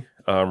play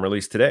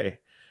released today.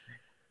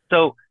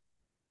 So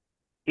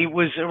it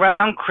was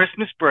around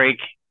Christmas break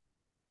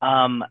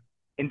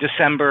in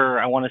December,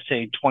 I want to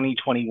say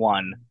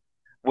 2021,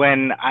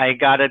 when I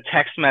got a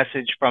text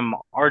message from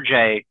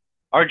RJ.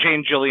 RJ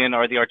and Julian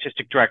are the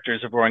artistic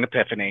directors of Roaring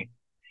Epiphany.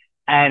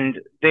 And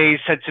they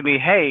said to me,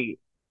 hey,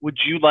 would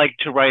you like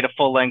to write a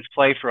full-length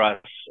play for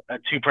us, a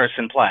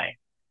 2-person play?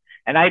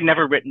 And I'd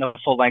never written a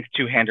full-length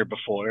 2-hander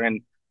before.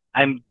 And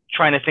I'm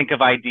trying to think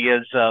of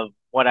ideas of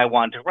what I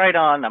want to write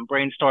on. I'm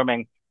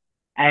brainstorming.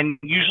 And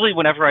usually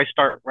whenever I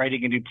start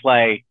writing a new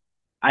play,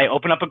 I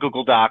open up a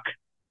Google Doc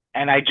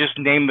and I just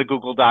name the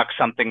Google Doc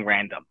something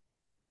random.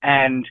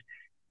 And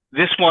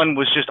this one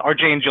was just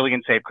RJ and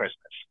Julian Save Christmas.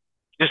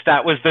 Just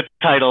that was the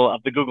title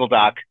of the Google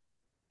Doc.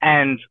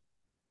 And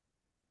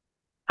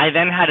I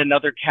then had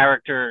another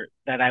character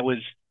that I was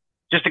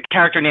just a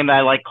character name that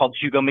I like called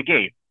Hugo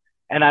McGee.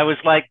 And I was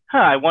like,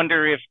 I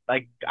wonder if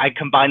I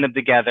combine them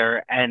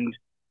together. And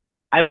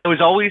I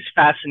was always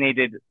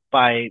fascinated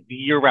by the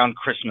year-round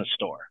Christmas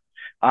store.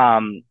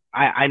 I'm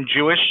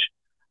Jewish.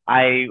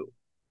 I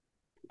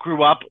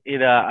grew up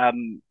in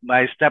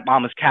my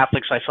stepmom is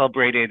Catholic, so I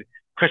celebrated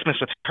Christmas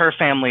with her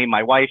family.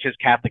 My wife is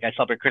Catholic. I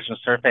celebrate Christmas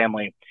with her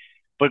family.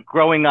 But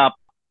growing up,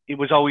 it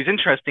was always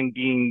interesting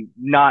being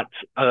not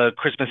a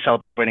Christmas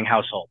celebrating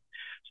household.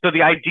 So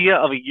the idea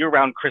of a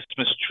year-round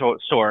Christmas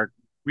store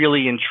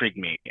really intrigued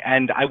me.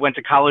 And I went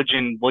to college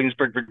in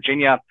Williamsburg,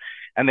 Virginia,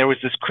 and there was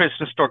this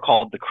Christmas store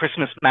called the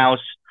Christmas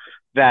Mouse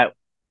that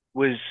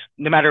was,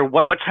 no matter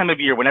what time of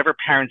year, whenever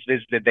parents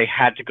visited, they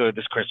had to go to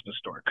this Christmas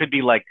store. It could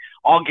be like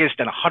August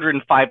and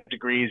 105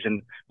 degrees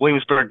in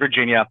Williamsburg,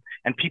 Virginia,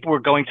 and people were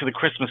going to the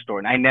Christmas store,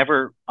 and I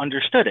never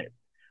understood it.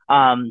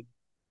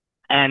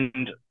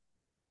 And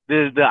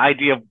the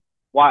idea of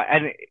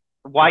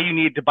why you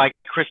need to buy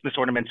Christmas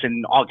ornaments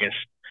in August.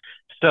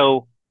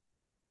 So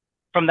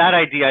from that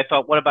idea, I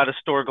thought, what about a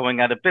store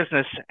going out of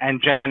business,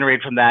 and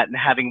generate from that and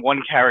having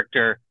one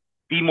character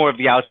be more of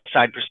the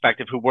outside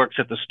perspective who works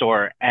at the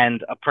store,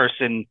 and a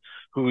person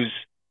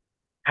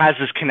has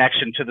this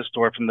connection to the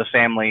store from the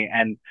family,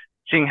 and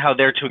seeing how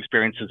their two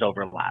experiences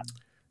overlap.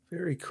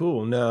 Very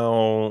cool.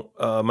 Now,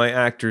 my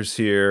actors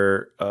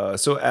here.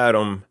 So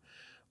Adam,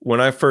 when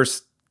I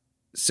first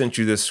sent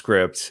you this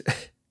script,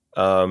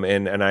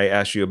 and I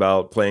asked you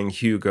about playing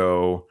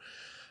Hugo,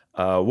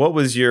 what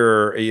was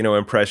your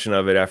impression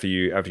of it after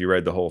you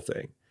read the whole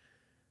thing?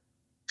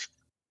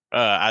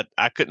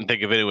 I couldn't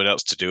think of anyone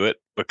else to do it,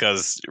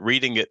 because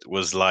reading it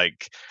was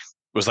like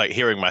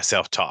hearing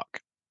myself talk.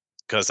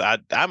 Because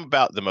I'm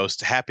about the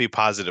most happy,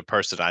 positive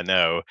person I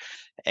know,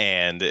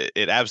 and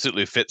it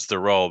absolutely fits the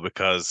role,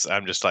 because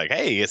I'm just like,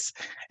 hey,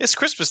 it's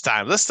Christmas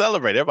time, let's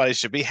celebrate. Everybody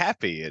should be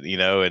happy,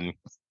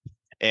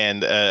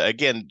 and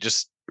again,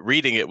 just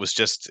reading it was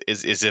just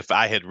as if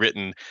I had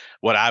written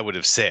what I would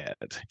have said.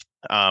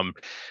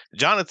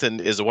 Jonathan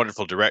is a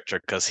wonderful director,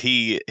 because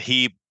he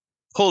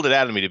pulled it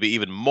out of me to be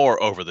even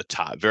more over the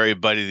top, very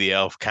Buddy the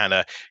Elf kind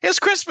of, it's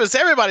Christmas,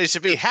 everybody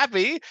should be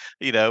happy,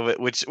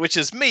 which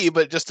is me,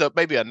 but just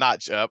maybe a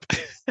notch up.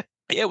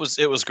 It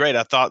was great.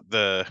 I thought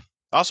the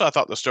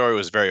story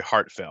was very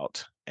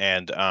heartfelt,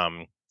 and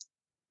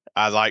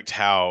I liked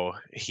how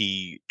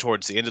he,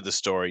 towards the end of the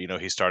story,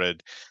 he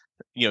started,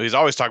 he's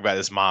always talking about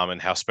his mom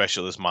and how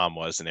special his mom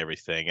was and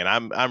everything. And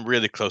I'm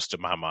really close to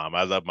my mom.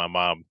 I love my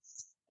mom.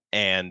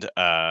 And,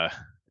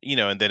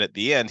 and then at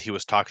the end, he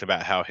was talking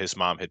about how his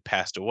mom had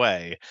passed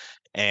away.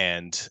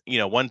 And,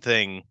 one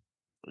thing,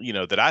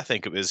 that I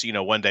think of is,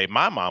 one day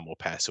my mom will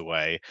pass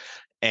away.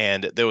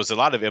 And there was a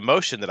lot of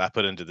emotion that I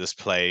put into this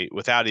play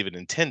without even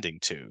intending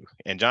to.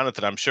 And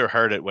Jonathan, I'm sure,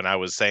 heard it when I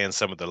was saying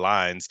some of the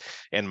lines,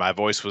 and my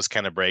voice was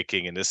kind of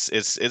breaking. And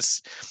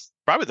it's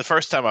probably the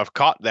first time I've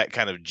caught that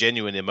kind of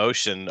genuine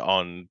emotion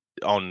on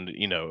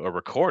a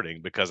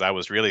recording, because I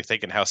was really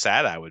thinking how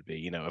sad I would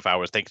be, if I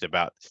was thinking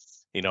about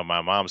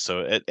my mom.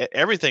 So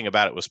everything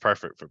about it was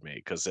perfect for me,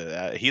 because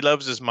he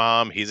loves his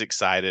mom, he's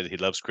excited, he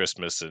loves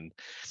Christmas, and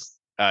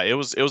it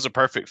was a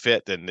perfect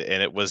fit, and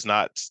it was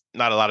not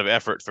a lot of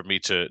effort for me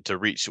to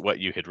reach what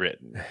you had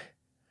written.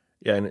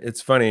 Yeah, and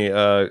it's funny.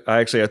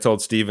 I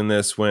told Steven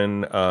this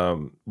when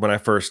I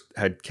first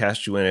had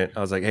cast you in it.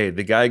 I was like, hey,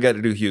 the guy got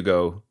to do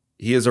Hugo.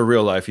 He is a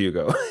real life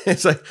Hugo.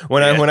 It's like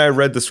when I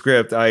read the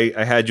script,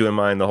 I had you in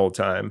mind the whole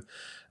time.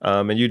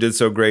 And you did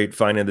so great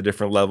finding the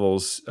different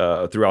levels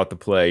throughout the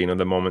play,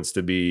 the moments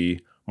to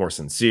be more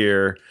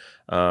sincere,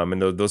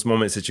 and those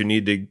moments that you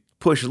need to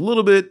push a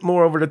little bit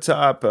more over the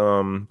top.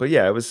 But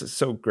yeah, it was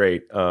so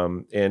great.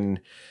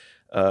 And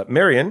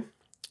Marion,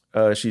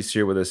 she's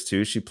here with us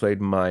too. She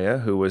played Maya,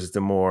 who was the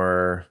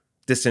more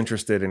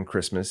disinterested in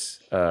Christmas.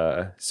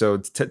 So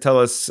tell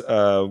us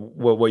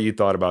what you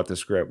thought about the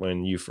script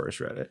when you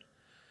first read it.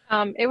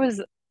 It was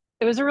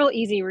it was a real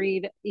easy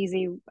read,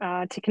 easy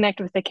to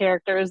connect with the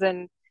characters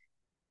and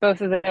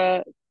both of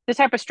the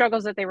type of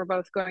struggles that they were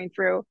both going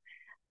through.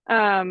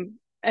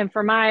 And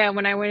for Maya,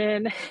 when I went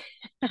in,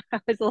 I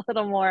was a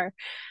little more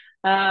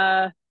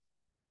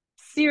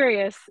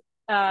serious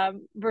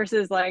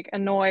versus like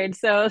annoyed.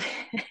 So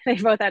they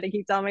both had to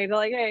keep telling me to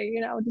like, hey,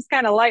 just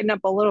kind of lighten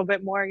up a little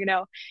bit more.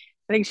 I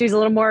think she's a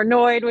little more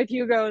annoyed with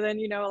Hugo than,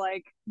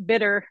 like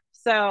bitter.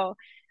 So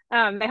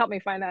they helped me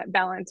find that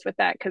balance with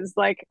that because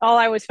like all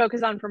I was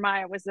focused on for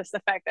Maya was just the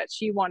fact that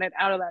she wanted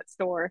out of that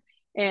store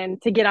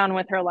and to get on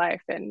with her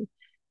life. And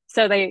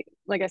so they,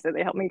 like I said,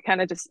 they helped me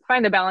kind of just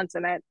find the balance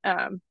in it,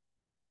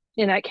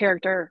 in that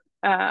character.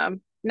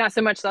 Not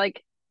so much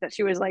like that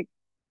she was like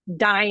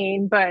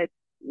dying, but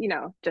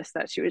just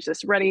that she was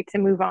just ready to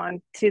move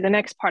on to the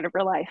next part of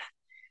her life.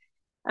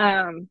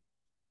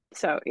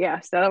 So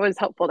that was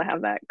helpful to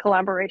have that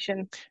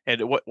collaboration.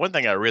 And one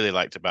thing I really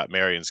liked about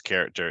Marion's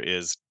character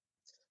is,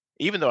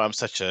 even though I'm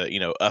such a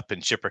up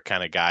and chipper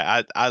kind of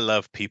guy, I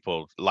love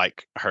people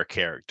like her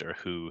character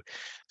who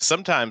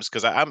sometimes,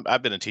 because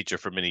I've been a teacher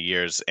for many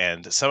years,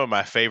 and some of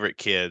my favorite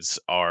kids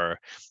are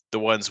the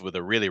ones with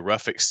a really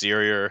rough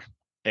exterior,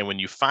 and when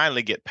you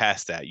finally get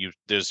past that,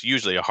 there's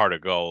usually a heart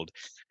of gold.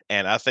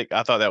 And I thought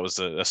that was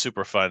a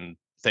super fun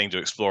thing to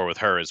explore with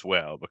her as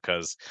well,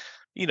 because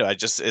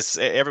it's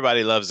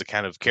everybody loves the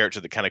kind of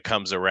character that kind of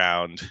comes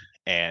around,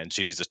 and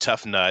she's a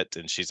tough nut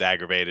and she's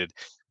aggravated,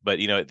 but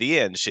at the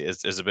end she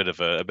is a bit of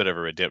a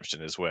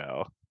redemption as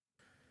well.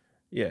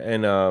 Yeah,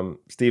 and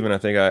Stephen, I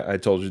think I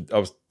told you, I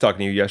was talking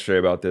to you yesterday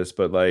about this,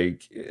 but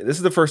like this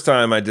is the first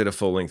time I did a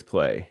full length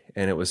play,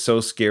 and it was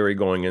so scary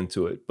going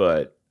into it.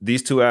 But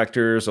these two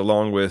actors,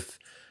 along with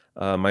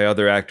my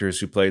other actors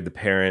who played the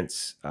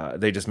parents,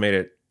 they just made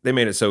it. They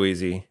made it so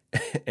easy,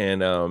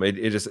 and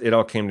it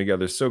all came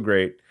together so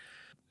great.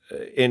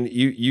 And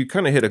you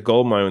kind of hit a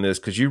gold mine on this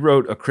because you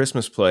wrote a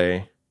Christmas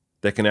play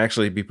that can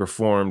actually be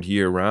performed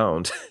year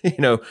round.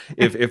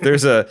 If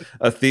there's a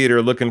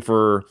theater looking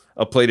for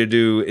a play to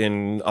do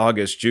in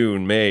August,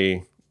 June,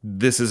 May,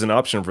 this is an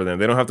option for them.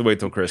 They don't have to wait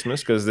till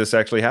Christmas because this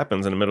actually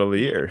happens in the middle of the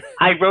year.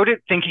 I wrote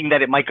it thinking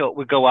that it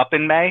would go up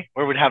in May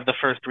or would have the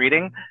first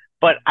reading,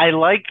 but I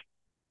like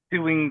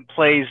doing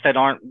plays that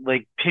aren't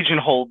like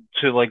pigeonholed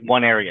to like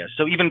one area.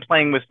 So even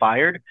Playing with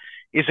Fired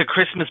is a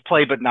Christmas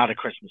play, but not a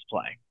Christmas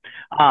play.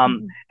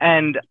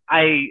 And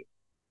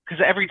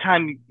because every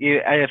time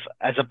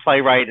as a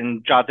playwright,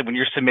 and Jonathan, when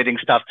you're submitting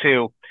stuff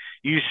too,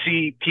 you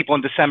see people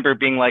in December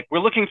being like, we're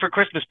looking for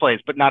Christmas plays,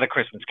 but not a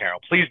Christmas Carol.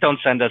 Please don't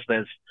send us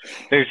this.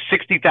 There's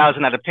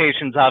 60,000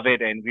 adaptations of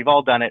it, and we've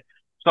all done it.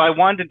 So I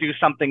wanted to do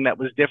something that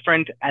was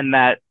different and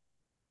that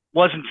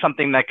wasn't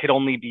something that could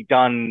only be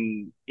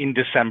done in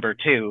December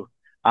too.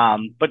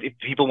 But if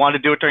people want to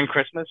do it during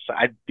Christmas,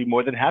 I'd be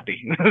more than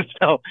happy.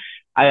 So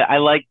I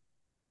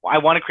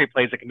want to create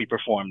plays that can be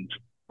performed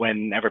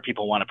whenever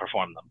people want to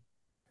perform them.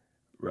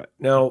 Right.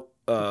 Now,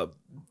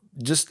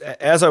 just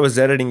as I was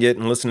editing it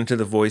and listening to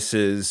the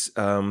voices,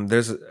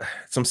 there's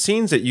some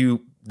scenes that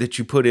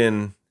you put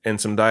in and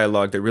some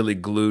dialogue that really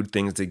glued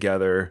things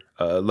together,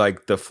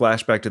 like the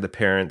flashback to the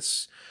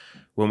parents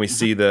when we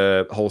see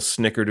the whole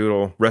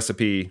snickerdoodle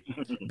recipe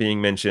being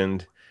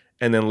mentioned.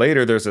 And then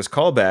later there's this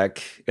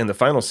callback in the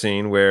final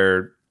scene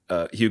where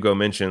Hugo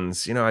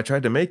mentions, I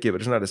tried to make it, but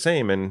it's not the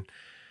same.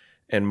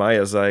 And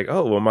Maya's like,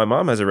 oh, well, my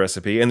mom has a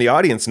recipe. And the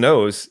audience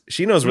knows,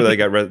 she knows where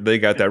they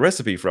got that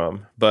recipe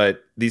from.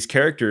 But these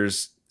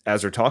characters,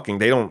 as they're talking,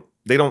 they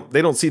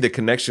don't see the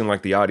connection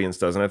like the audience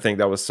does. And I think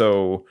that was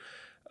so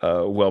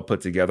well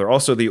put together.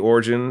 Also, the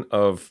origin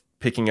of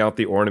picking out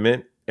the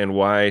ornament and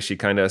why she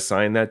kind of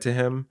assigned that to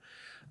him.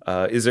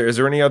 Is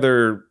there any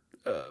other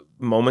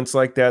moments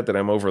like that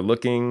I'm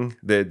overlooking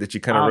that you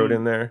kind of wrote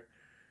in there?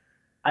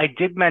 I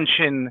did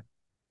mention,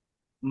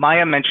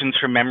 Maya mentions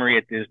her memory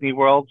at Disney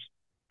World,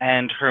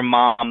 and her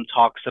mom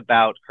talks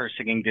about her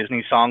singing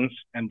Disney songs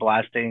and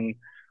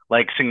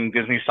singing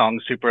Disney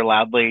songs super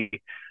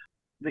loudly.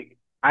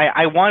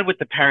 I wanted with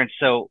the parents.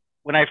 So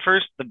when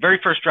the very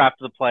first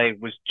draft of the play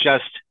was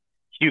just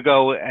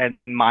Hugo and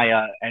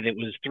Maya, and it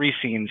was 3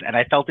 scenes, and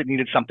I felt it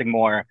needed something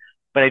more,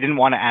 but I didn't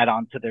want to add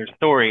on to their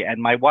story.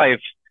 And my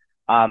wife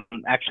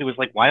actually was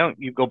like, why don't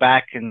you go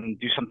back and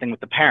do something with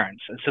the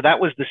parents? And so that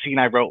was the scene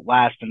I wrote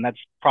last, and that's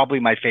probably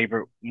my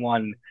favorite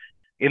one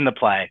in the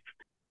play.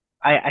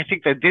 I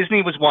think that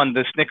Disney was one,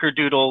 the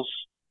snickerdoodles,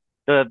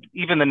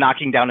 even the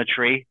knocking down a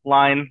tree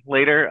line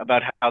later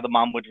about how the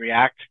mom would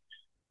react.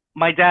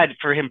 My dad,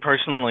 for him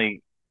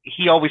personally,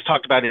 he always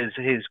talked about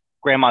his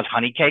grandma's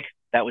honey cake.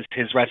 That was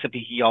his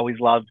recipe he always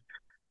loved.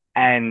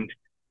 And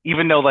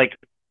even though like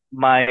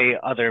my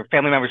other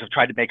family members have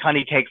tried to make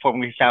honey cake for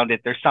when we found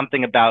it, there's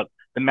something about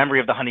the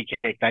memory of the honey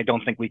cake that I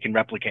don't think we can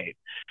replicate.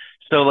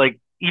 So like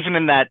even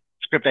in that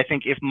script, I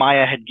think if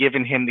Maya had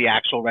given him the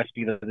actual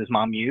recipe that his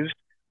mom used,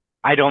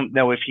 I don't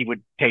know if he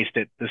would taste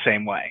it the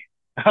same way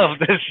of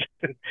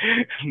this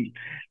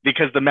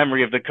because the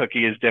memory of the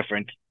cookie is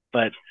different.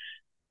 But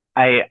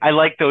I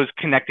like those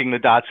connecting the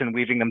dots and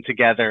weaving them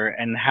together,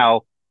 and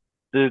how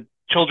the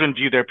children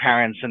view their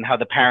parents and how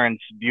the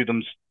parents view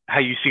them, how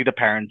you see the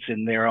parents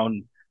in their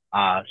own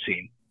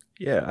scene.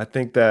 Yeah, I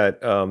think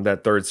that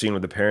that third scene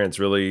with the parents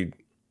really,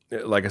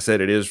 like I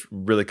said, it is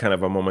really kind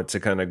of a moment to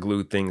kind of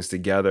glue things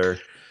together.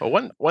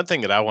 Well, one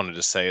thing that I wanted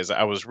to say is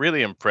I was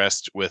really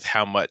impressed with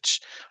how much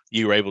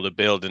you were able to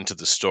build into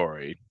the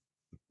story.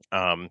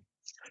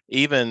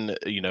 Even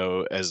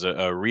as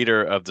a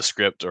reader of the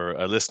script or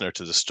a listener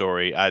to the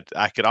story,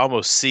 I could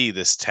almost see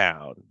this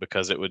town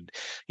because it would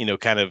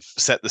kind of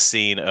set the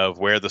scene of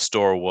where the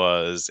store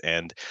was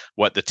and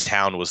what the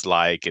town was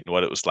like and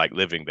what it was like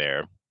living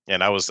there.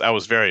 And I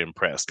was very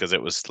impressed because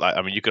it was like,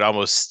 I mean, you could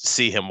almost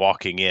see him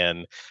walking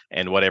in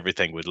and what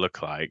everything would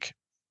look like.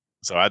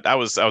 So I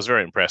was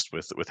very impressed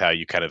with how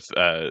you kind of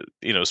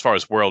as far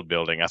as world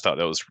building, I thought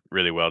that was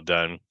really well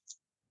done.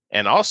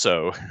 And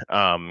also,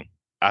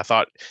 I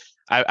thought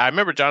I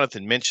remember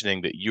Jonathan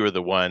mentioning that you were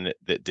the one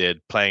that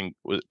did playing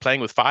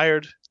with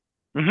Fired,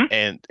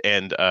 and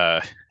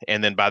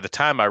then by the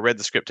time I read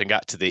the script and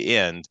got to the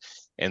end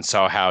and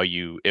saw how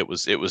it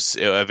was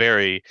a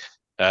very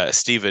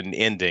Stephen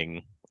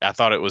ending. I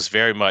thought it was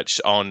very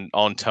much on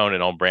tone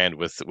and on brand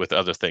with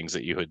other things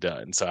that you had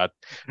done. So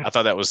I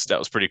thought that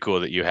was pretty cool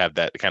that you have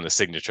that kind of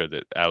signature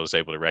that I was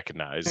able to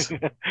recognize.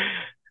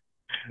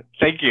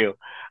 Thank you.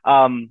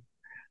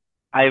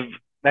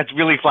 That's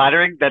really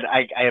flattering that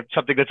I have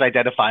something that's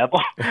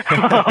identifiable.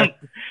 But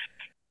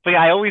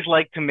yeah, I always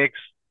like to mix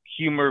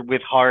humor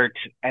with heart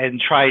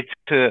and try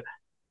to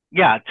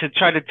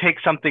take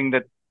something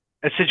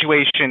a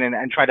situation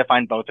and try to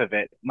find both of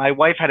it. My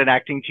wife had an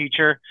acting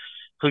teacher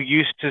who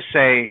used to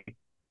say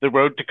the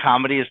road to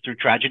comedy is through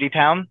Tragedy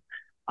Town.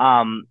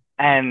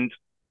 And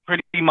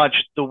pretty much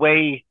the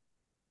way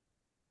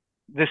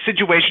the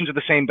situations are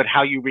the same, but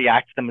how you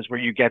react to them is where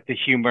you get the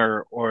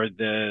humor or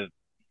the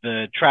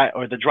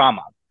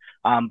drama.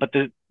 But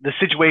the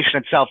situation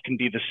itself can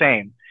be the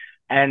same.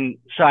 And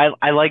so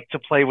I like to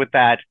play with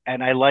that.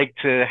 And I like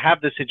to have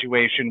the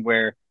situation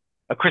where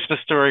a Christmas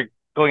Story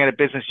going out of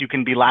business, you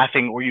can be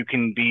laughing or you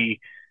can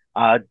be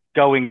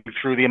going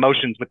through the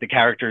emotions with the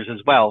characters as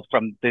well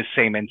from this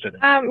same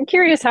incident. I'm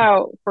curious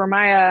how, for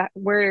Maya,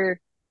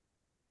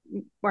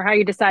 how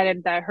you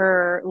decided that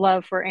her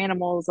love for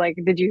animals, like,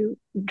 did you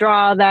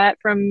draw that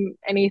from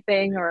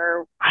anything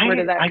or where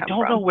did that come from? I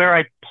don't know where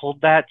I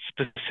pulled that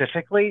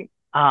specifically.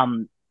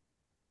 Sometimes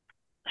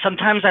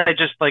I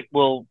just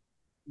will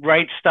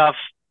write stuff,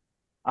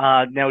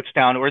 notes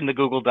down or in the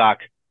Google Doc.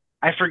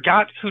 I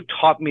forgot who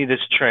taught me this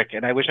trick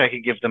and I wish I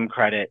could give them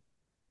credit.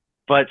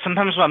 But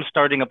sometimes when I'm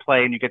starting a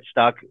play and you get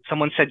stuck,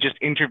 someone said just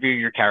interview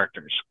your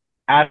characters,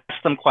 ask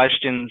them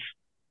questions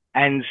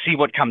and see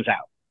what comes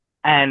out.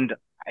 And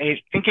I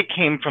think it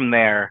came from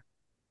there.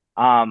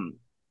 I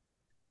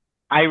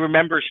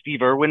remember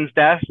Steve Irwin's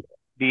death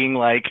being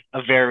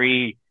a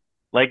very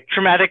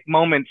traumatic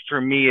moment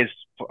for me as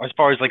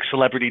far as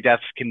celebrity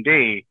deaths can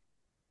be.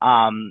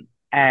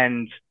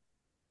 And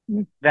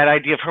that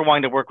idea of her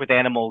wanting to work with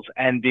animals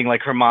and being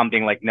her mom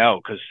being no,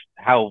 because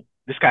how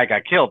this guy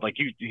got killed,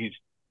 he's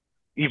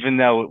even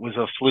though it was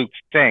a fluke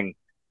thing.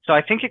 So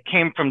I think it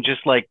came from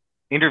just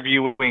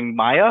interviewing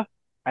Maya,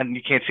 and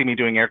you can't see me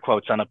doing air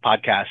quotes on a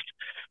podcast,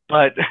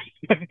 but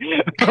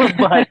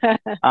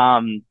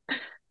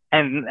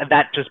and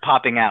that just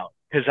popping out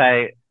because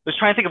I was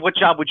trying to think of what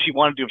job would she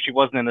want to do if she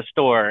wasn't in a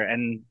store,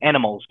 and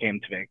animals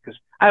came to me because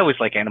I always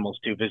like animals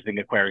too, visiting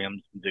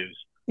aquariums and zoos.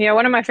 Yeah,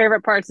 one of my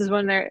favorite parts is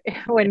when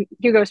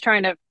Hugo's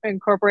trying to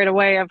incorporate a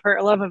way of her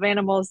love of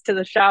animals to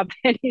the shop,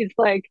 and he's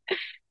like,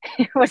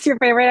 "What's your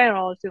favorite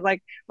animal?" She's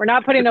like, "We're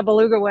not putting a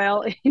beluga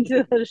whale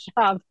into the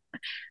shop."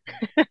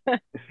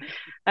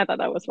 I thought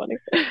that was funny.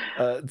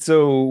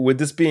 So with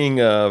this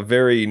being a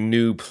very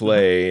new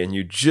play and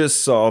you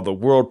just saw the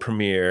world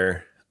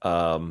premiere,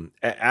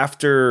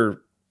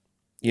 after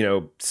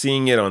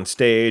seeing it on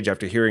stage,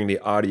 after hearing the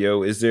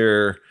audio, is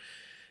there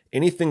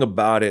anything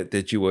about it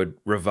that you would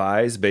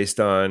revise based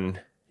on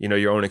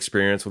your own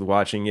experience with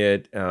watching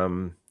it?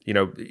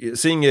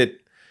 Seeing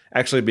it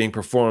actually being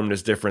performed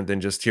is different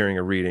than just hearing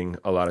a reading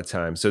a lot of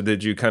times. So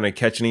did you kind of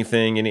catch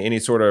anything, any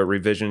sort of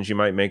revisions you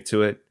might make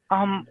to it?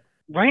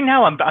 Right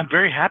now I'm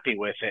very happy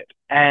with it.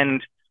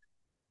 And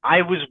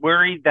I was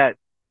worried that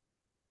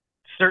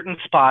certain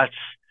spots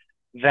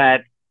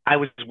that I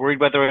was worried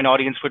whether an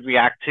audience would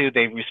react to,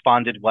 they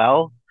responded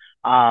well.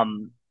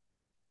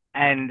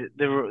 And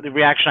the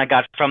reaction I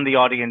got from the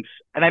audience,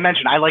 and I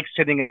mentioned I like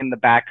sitting in the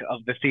back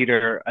of the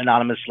theater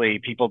anonymously.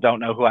 People don't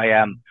know who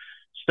I am.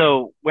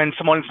 So when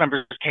some audience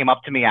members came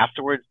up to me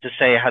afterwards to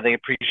say how they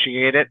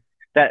appreciate it,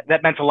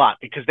 that meant a lot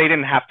because they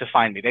didn't have to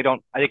find me. They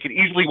could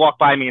easily walk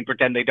by me and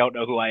pretend they don't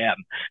know who I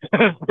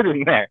am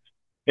sitting there.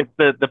 It's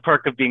the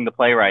perk of being the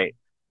playwright.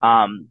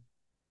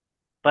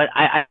 But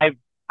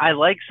I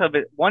like some of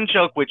it. One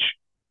joke, which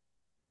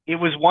it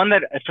was one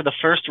that for the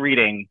first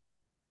reading,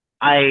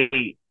 I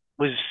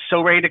was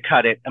so ready to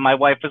cut it. And my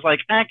wife was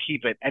like,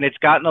 keep it. And it's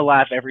gotten a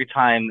laugh every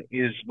time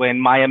is when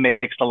Maya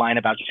makes the line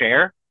about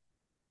Cher.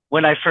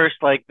 When I first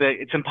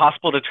it's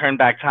impossible to turn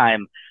back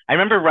time. I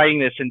remember writing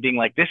this and being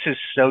like, this is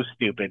so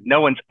stupid.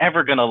 No one's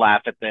ever going to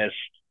laugh at this.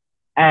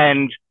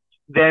 And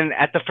then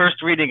at the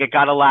first reading, it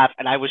got a laugh,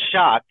 and I was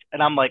shocked.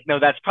 And I'm like, no,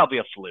 that's probably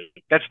a fluke.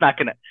 That's not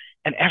gonna.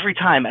 And every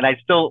time, and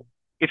it's still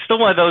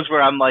one of those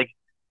where I'm like,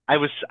 I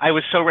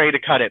was so ready to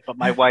cut it, but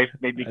my wife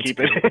made me keep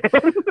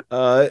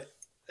it.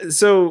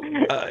 So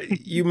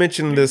you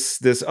mentioned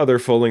this other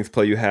full length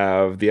play you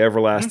have, The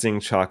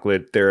Everlasting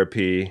Chocolate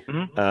Therapy.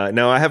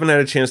 Now I haven't had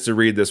a chance to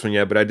read this one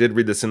yet, but I did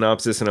read the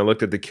synopsis and I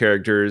looked at the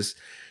characters.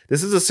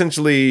 This is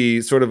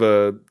essentially sort of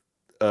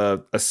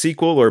a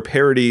sequel or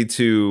parody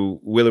to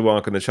Willy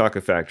Wonka and the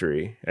Chocolate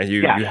Factory, and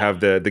you have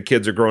the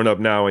kids are grown up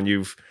now, and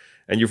you've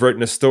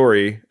written a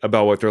story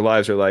about what their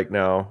lives are like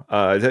now.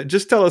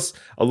 Just tell us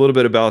a little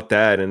bit about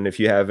that, and if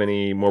you have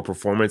any more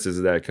performances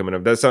of that coming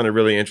up. That sounded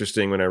really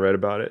interesting when I read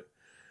about it.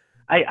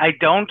 I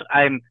don't.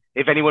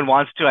 If anyone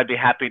wants to, I'd be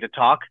happy to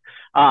talk.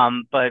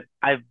 But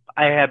I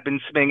have been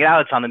spinning it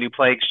out. It's on the New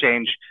Play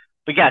Exchange.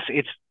 But yes,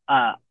 it's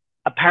a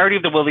parody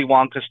of the Willy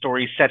Wonka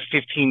story set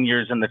 15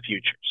 years in the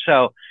future.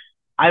 So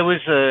I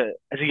was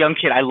as a young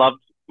kid, I loved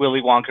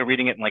Willy Wonka,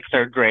 reading it in like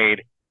third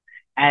grade.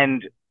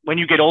 And when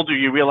you get older,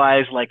 you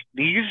realize like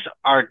these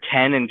are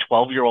 10 and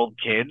 12-year-old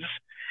kids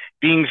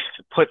being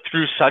put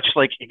through such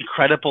like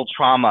incredible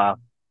trauma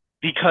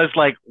because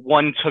like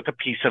one took a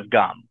piece of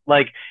gum.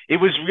 Like it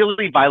was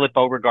really Violet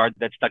Beauregard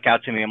that stuck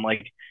out to me. I'm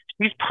like,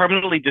 she's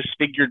permanently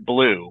disfigured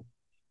blue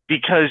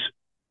because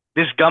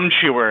this gum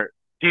chewer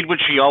did what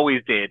she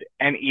always did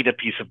and eat a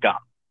piece of gum.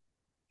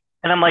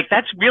 And I'm like,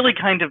 that's really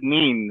kind of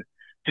mean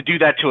to do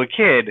that to a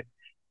kid.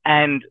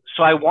 And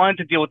so I wanted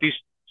to deal with these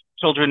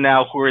children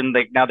now who are in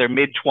now their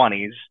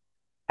mid-20s,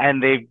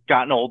 and they've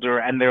gotten older,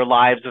 and their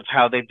lives of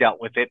how they've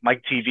dealt with it.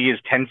 Mike TV is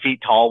 10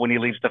 feet tall when he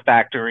leaves the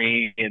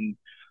factory, and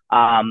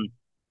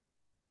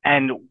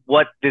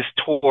what this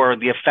tour,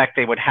 the effect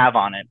they would have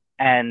on it.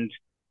 And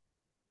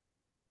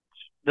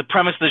the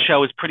premise of the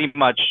show is pretty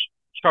much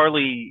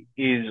Charlie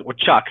or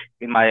Chuck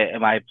in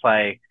my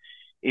play,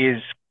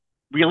 is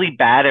really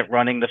bad at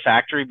running the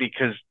factory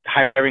because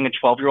hiring a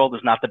 12-year-old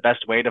is not the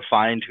best way to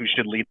find who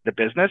should lead the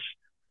business.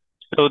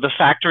 So the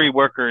factory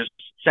workers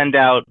send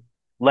out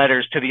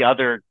letters to the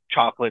other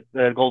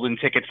golden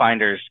ticket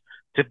finders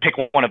to pick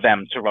one of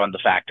them to run the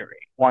factory,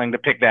 wanting to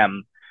pick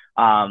them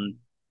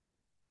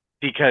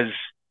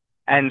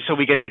and so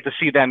we get to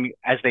see them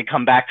as they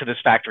come back to this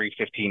factory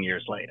 15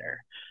 years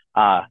later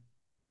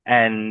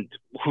and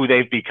who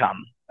they've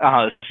become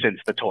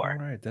since the tour.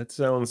 All right, that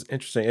sounds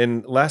interesting.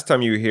 And last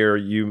time you were here,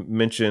 you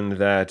mentioned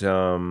that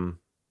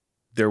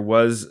there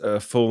was a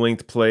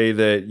full-length play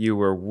that you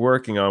were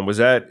working on. Was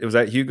that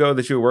HUGO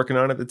that you were working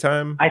on at the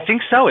time? I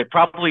think so. It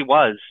probably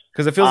was.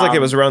 Because it feels like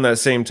it was around that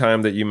same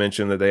time that you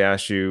mentioned that they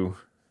asked you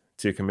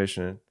to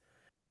commission it.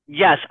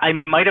 Yes,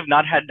 I might have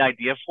not had an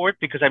idea for it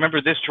because I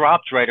remember this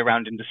dropped right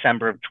around in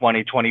December of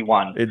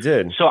 2021. It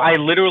did. So I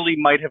literally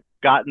might have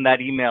gotten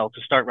that email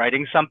to start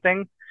writing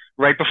something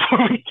right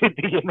before we did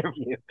the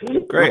interview.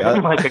 Great. I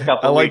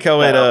like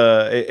how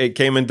it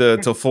came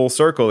into full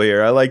circle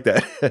here. I like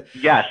that.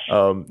 Yes.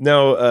 So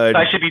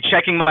I should be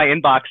checking my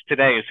inbox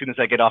today as soon as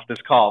I get off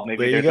this call.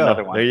 Maybe there's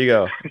another one. There you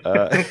go.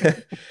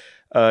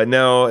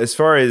 Now, as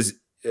far as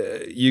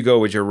you go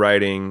with your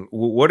writing, do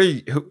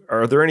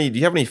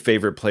you have any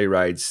favorite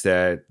playwrights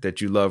that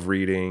you love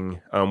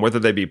reading, whether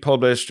they be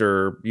published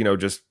or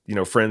just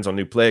friends on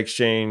New Play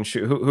Exchange?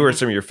 Who are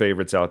some of your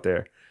favorites out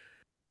there?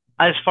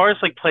 As far as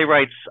like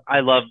playwrights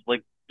I love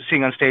like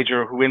seeing on stage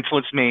or who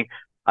influenced me,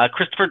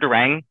 Christopher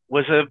Durang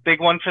was a big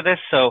one for this.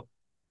 So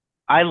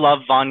I love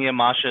Vanya,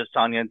 Masha,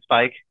 Sonia, and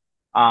Spike.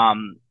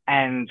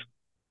 And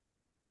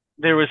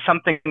there was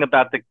something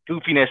about the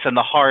goofiness and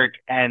the heart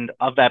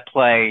of that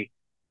play,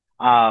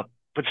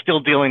 but still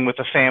dealing with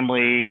a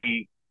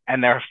family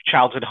and their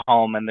childhood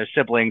home and their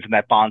siblings and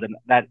that bond. And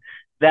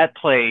that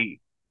play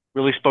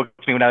really spoke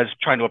to me when I was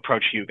trying to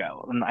approach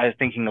HUGO. And I was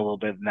thinking a little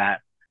bit in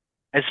that.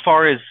 As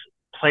far as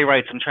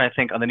playwrights, I'm trying to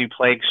think on the New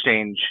Play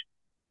Exchange.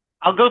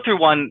 I'll go through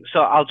one.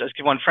 So I'll just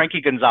give one.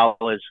 Frankie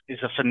Gonzalez is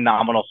a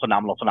phenomenal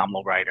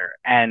writer.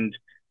 And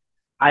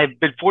I've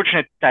been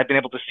fortunate that I've been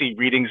able to see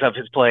readings of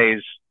his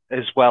plays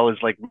as well as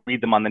like read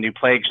them on the New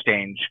Play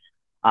Exchange.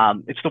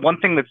 It's the one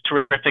thing that's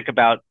terrific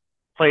about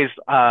plays,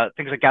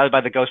 things like Gathered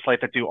by the Ghostlight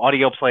that do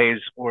audio plays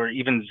or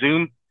even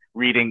Zoom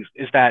readings,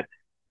 is that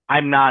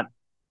I'm not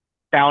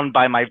bound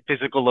by my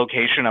physical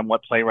location on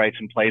what playwrights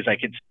and plays I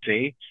could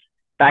see.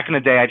 Back in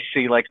the day, I'd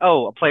see like,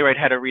 oh, a playwright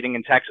had a reading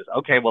in Texas.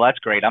 Okay, well, that's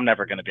great. I'm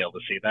never going to be able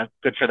to see that.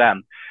 Good for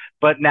them.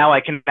 But now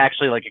I can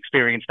actually like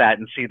experience that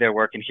and see their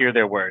work and hear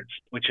their words,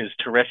 which is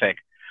terrific.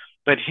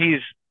 But he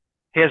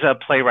has a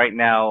play right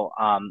now.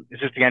 Is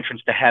this The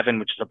Entrance to Heaven,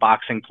 which is a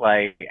boxing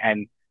play.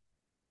 And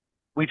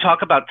we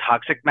talk about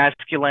toxic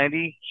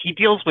masculinity. He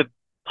deals with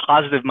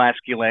positive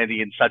masculinity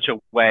in such a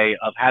way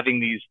of having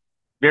these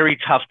very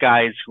tough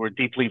guys who are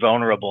deeply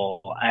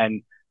vulnerable.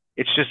 And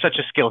it's just such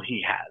a skill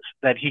he has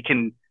that he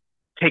can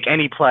take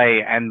any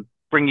play and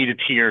bring you to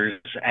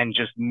tears and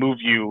just move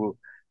you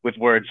with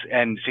words.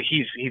 And so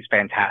he's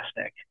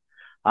fantastic.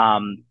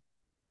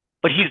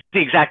 But he's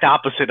the exact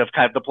opposite of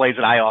kind of the plays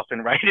that I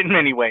often write in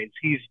many ways.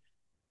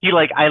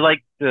 I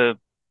like to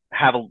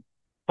have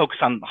focus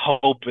on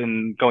hope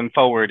and going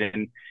forward.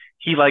 And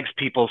he likes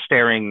people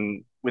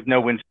staring with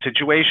no-win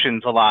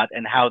situations a lot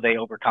and how they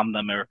overcome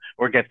them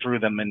or get through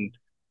them. And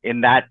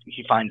in that,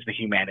 he finds the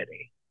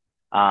humanity.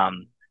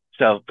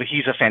 But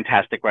he's a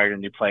fantastic writer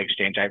in New Play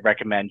Exchange. I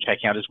recommend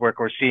checking out his work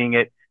or seeing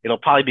it. It'll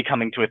probably be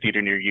coming to a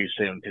theater near you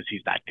soon because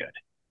he's that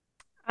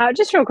good.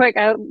 Just real quick,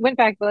 I went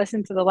back to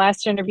listen to the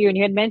last interview, and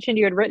you had mentioned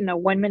you had written a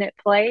 1-minute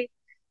play.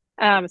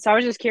 So I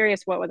was just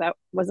curious what that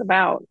was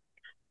about.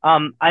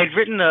 I'd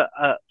written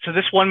so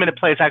this 1-minute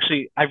play is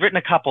actually, I've written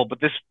a couple, but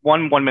this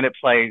 1-minute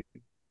play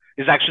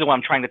is actually what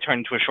I'm trying to turn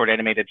into a short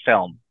animated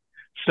film.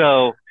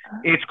 So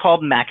it's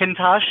called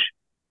Macintosh,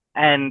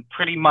 and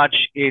pretty much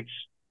it's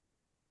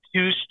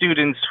two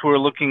students who are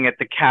looking at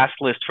the cast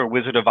list for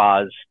Wizard of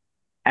Oz,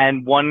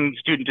 and one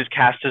student is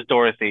cast as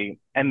Dorothy,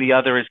 and the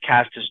other is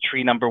cast as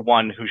Tree Number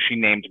 1, who she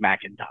named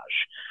Macintosh.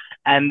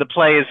 And the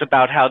play is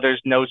about how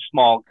there's no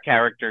small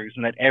characters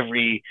and that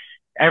every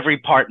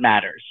part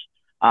matters.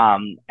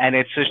 And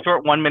it's a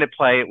short 1-minute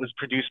play. It was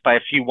produced by a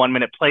few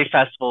 1-minute play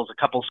festivals. A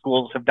couple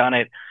schools have done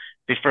it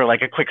for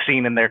like a quick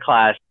scene in their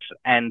class.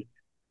 And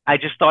I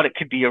just thought it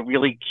could be a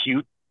really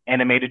cute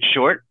animated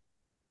short.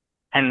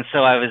 And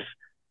so I was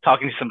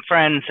talking to some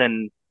friends,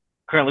 and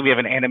currently we have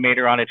an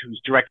animator on it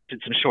who's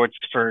directed some shorts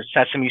for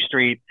Sesame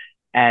Street,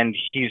 and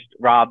he's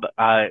Rob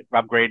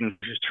Graydon,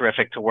 who's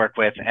terrific to work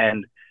with.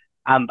 And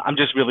I'm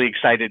just really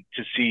excited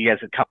to see as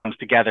it comes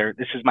together.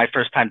 This is my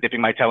first time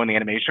dipping my toe in the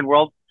animation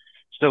world,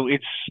 so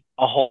it's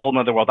a whole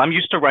nother world. I'm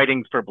used to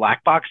writing for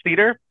black box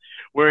theater,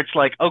 where it's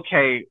like,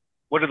 okay,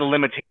 what are the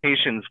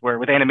limitations? Where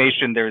with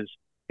animation,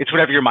 it's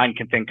whatever your mind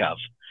can think of.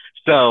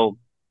 So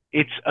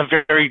it's a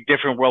very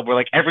different world where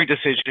like every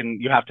decision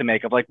you have to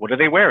make of like, what are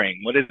they wearing?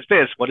 What is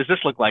this? What does this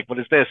look like? What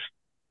is this?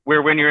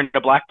 Where when you're in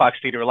a black box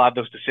theater, a lot of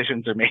those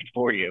decisions are made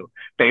for you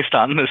based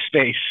on the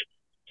space.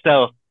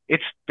 So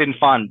it's been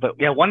fun. But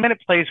yeah,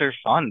 1-minute plays are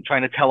fun,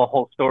 trying to tell a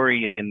whole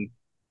story in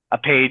a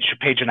page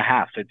and a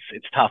half.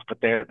 It's tough, but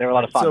they're a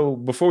lot of fun. So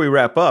before we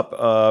wrap up,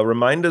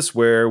 remind us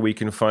where we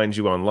can find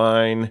you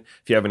online.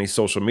 If you have any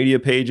social media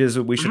pages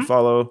that we should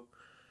follow.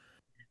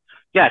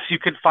 Yes, you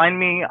could find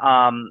me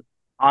on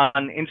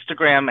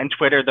Instagram and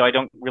Twitter, though I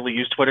don't really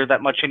use Twitter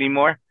that much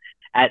anymore,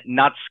 at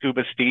Not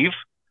Scuba Steve.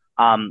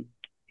 In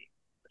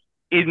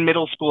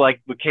middle school, I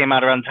came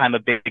out around the time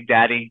of Big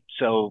Daddy.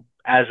 So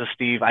as a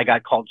Steve, I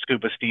got called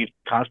Scuba Steve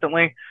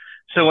constantly.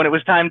 So when it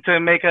was time to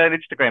make an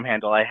Instagram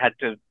handle, I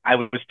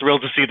was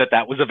thrilled to see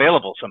that was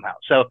available somehow.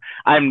 So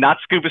I'm Not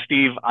Scuba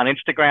Steve on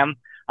Instagram.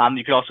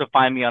 You can also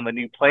find me on the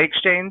New Play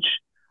Exchange.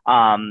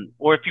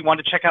 Or if you want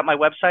to check out my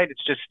website,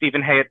 it's just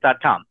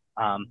stephenhayet.com.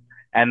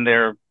 And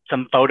there are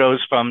some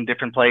photos from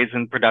different plays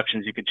and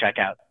productions you could check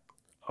out.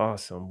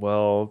 Awesome.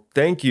 Well,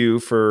 thank you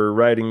for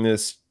writing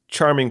this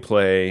charming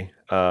play.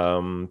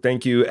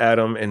 Thank you,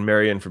 Adam and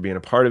Marion, for being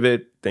a part of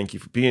it. Thank you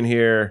for being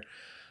here.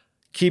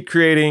 Keep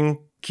creating,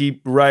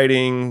 keep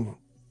writing.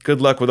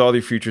 Good luck with all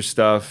your future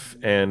stuff.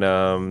 And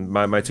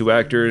my two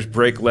actors,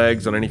 break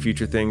legs on any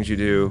future things you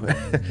do.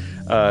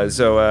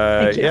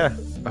 Yeah,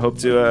 I hope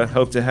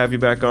to have you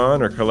back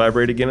on or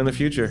collaborate again in the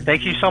future.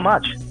 Thank you so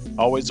much.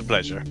 Always a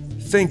pleasure.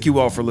 Thank you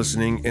all for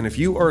listening, and if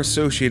you are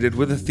associated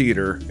with a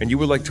theater and you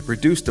would like to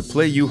produce the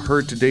play you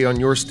heard today on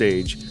your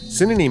stage,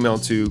 send an email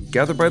to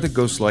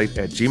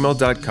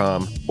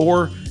gatherbytheghostlight@gmail.com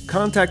or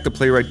contact the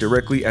playwright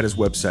directly at his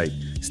website,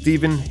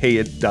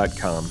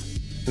 stephenhayet.com.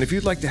 And if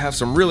you'd like to have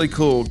some really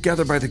cool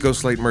Gather by the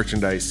Ghostlight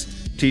merchandise,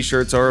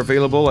 t-shirts are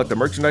available at the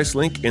merchandise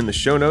link in the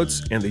show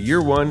notes and the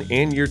Year 1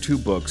 and Year 2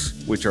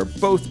 books, which are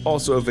both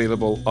also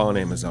available on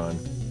Amazon.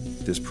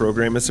 This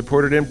program is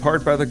supported in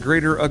part by the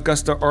Greater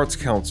Augusta Arts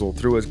Council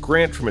through a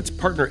grant from its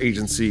partner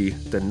agency,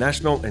 the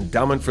National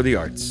Endowment for the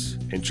Arts.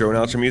 Intro and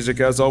outro music,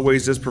 as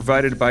always, is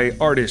provided by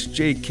artist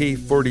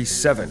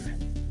JK47.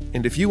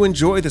 And if you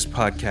enjoy this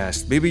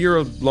podcast, maybe you're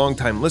a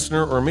longtime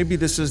listener, or maybe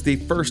this is the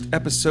first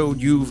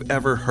episode you've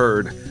ever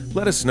heard,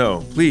 let us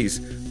know. Please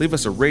leave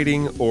us a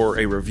rating or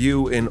a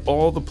review in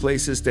all the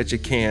places that you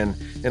can.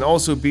 And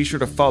also be sure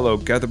to follow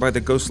Gather by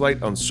the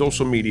Ghostlight on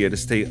social media to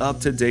stay up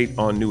to date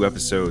on new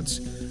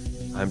episodes.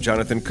 I'm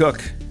Jonathan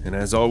Cook, and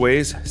as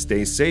always,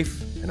 stay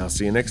safe, and I'll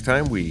see you next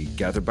time we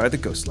Gather by the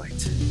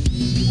Ghostlight.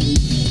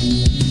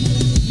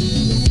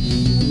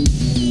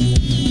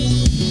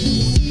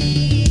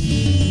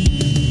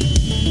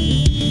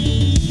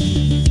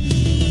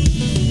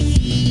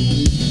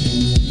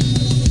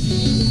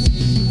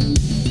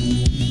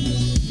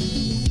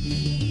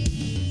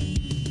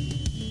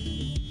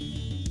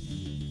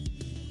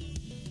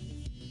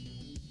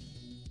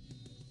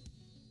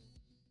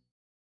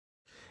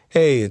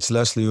 Hey, it's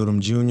Leslie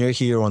Odom Jr.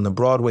 here on the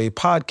Broadway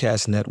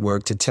Podcast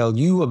Network to tell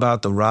you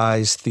about the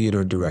Rise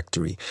Theater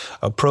Directory,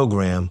 a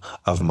program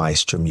of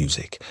Maestro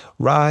Music.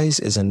 Rise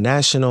is a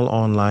national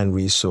online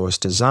resource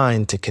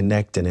designed to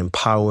connect and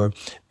empower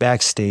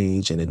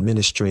backstage and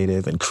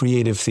administrative and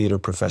creative theater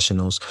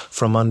professionals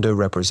from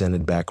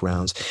underrepresented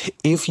backgrounds.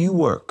 If you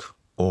work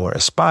or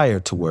aspire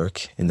to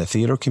work in the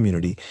theater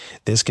community,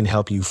 this can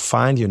help you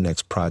find your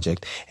next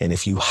project. And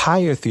if you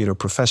hire theater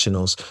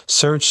professionals,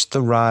 search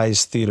the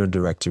Rise Theater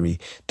directory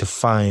to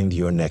find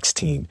your next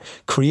team.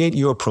 Create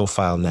your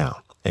profile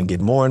now and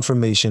get more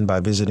information by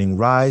visiting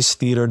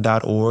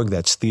risetheater.org.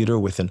 That's theater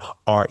with an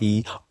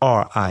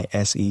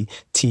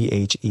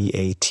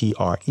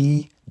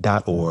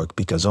risetheatre.org,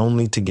 because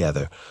only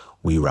together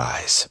we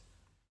rise.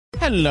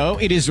 Hello,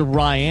 it is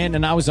Ryan,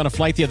 and I was on a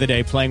flight the other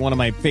day playing one of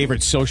my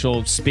favorite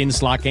social spin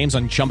slot games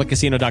on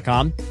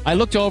ChumbaCasino.com. I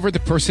looked over at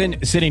the person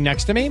sitting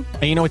next to me,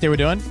 and you know what they were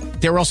doing?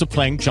 They were also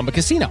playing Chumba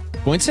Casino.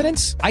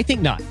 Coincidence? I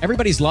think not.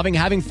 Everybody's loving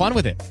having fun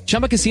with it.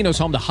 Chumba Casino is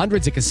home to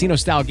hundreds of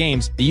casino-style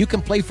games that you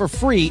can play for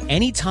free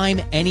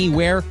anytime,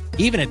 anywhere,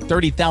 even at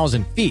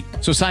 30,000 feet.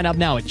 So sign up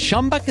now at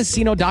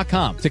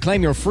ChumbaCasino.com to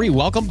claim your free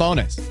welcome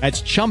bonus.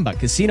 That's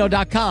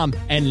ChumbaCasino.com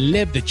and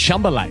live the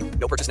Chumba life.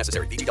 No purchase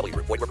necessary. VGW.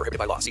 Void where prohibited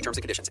by law. See terms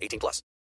and conditions. 18+.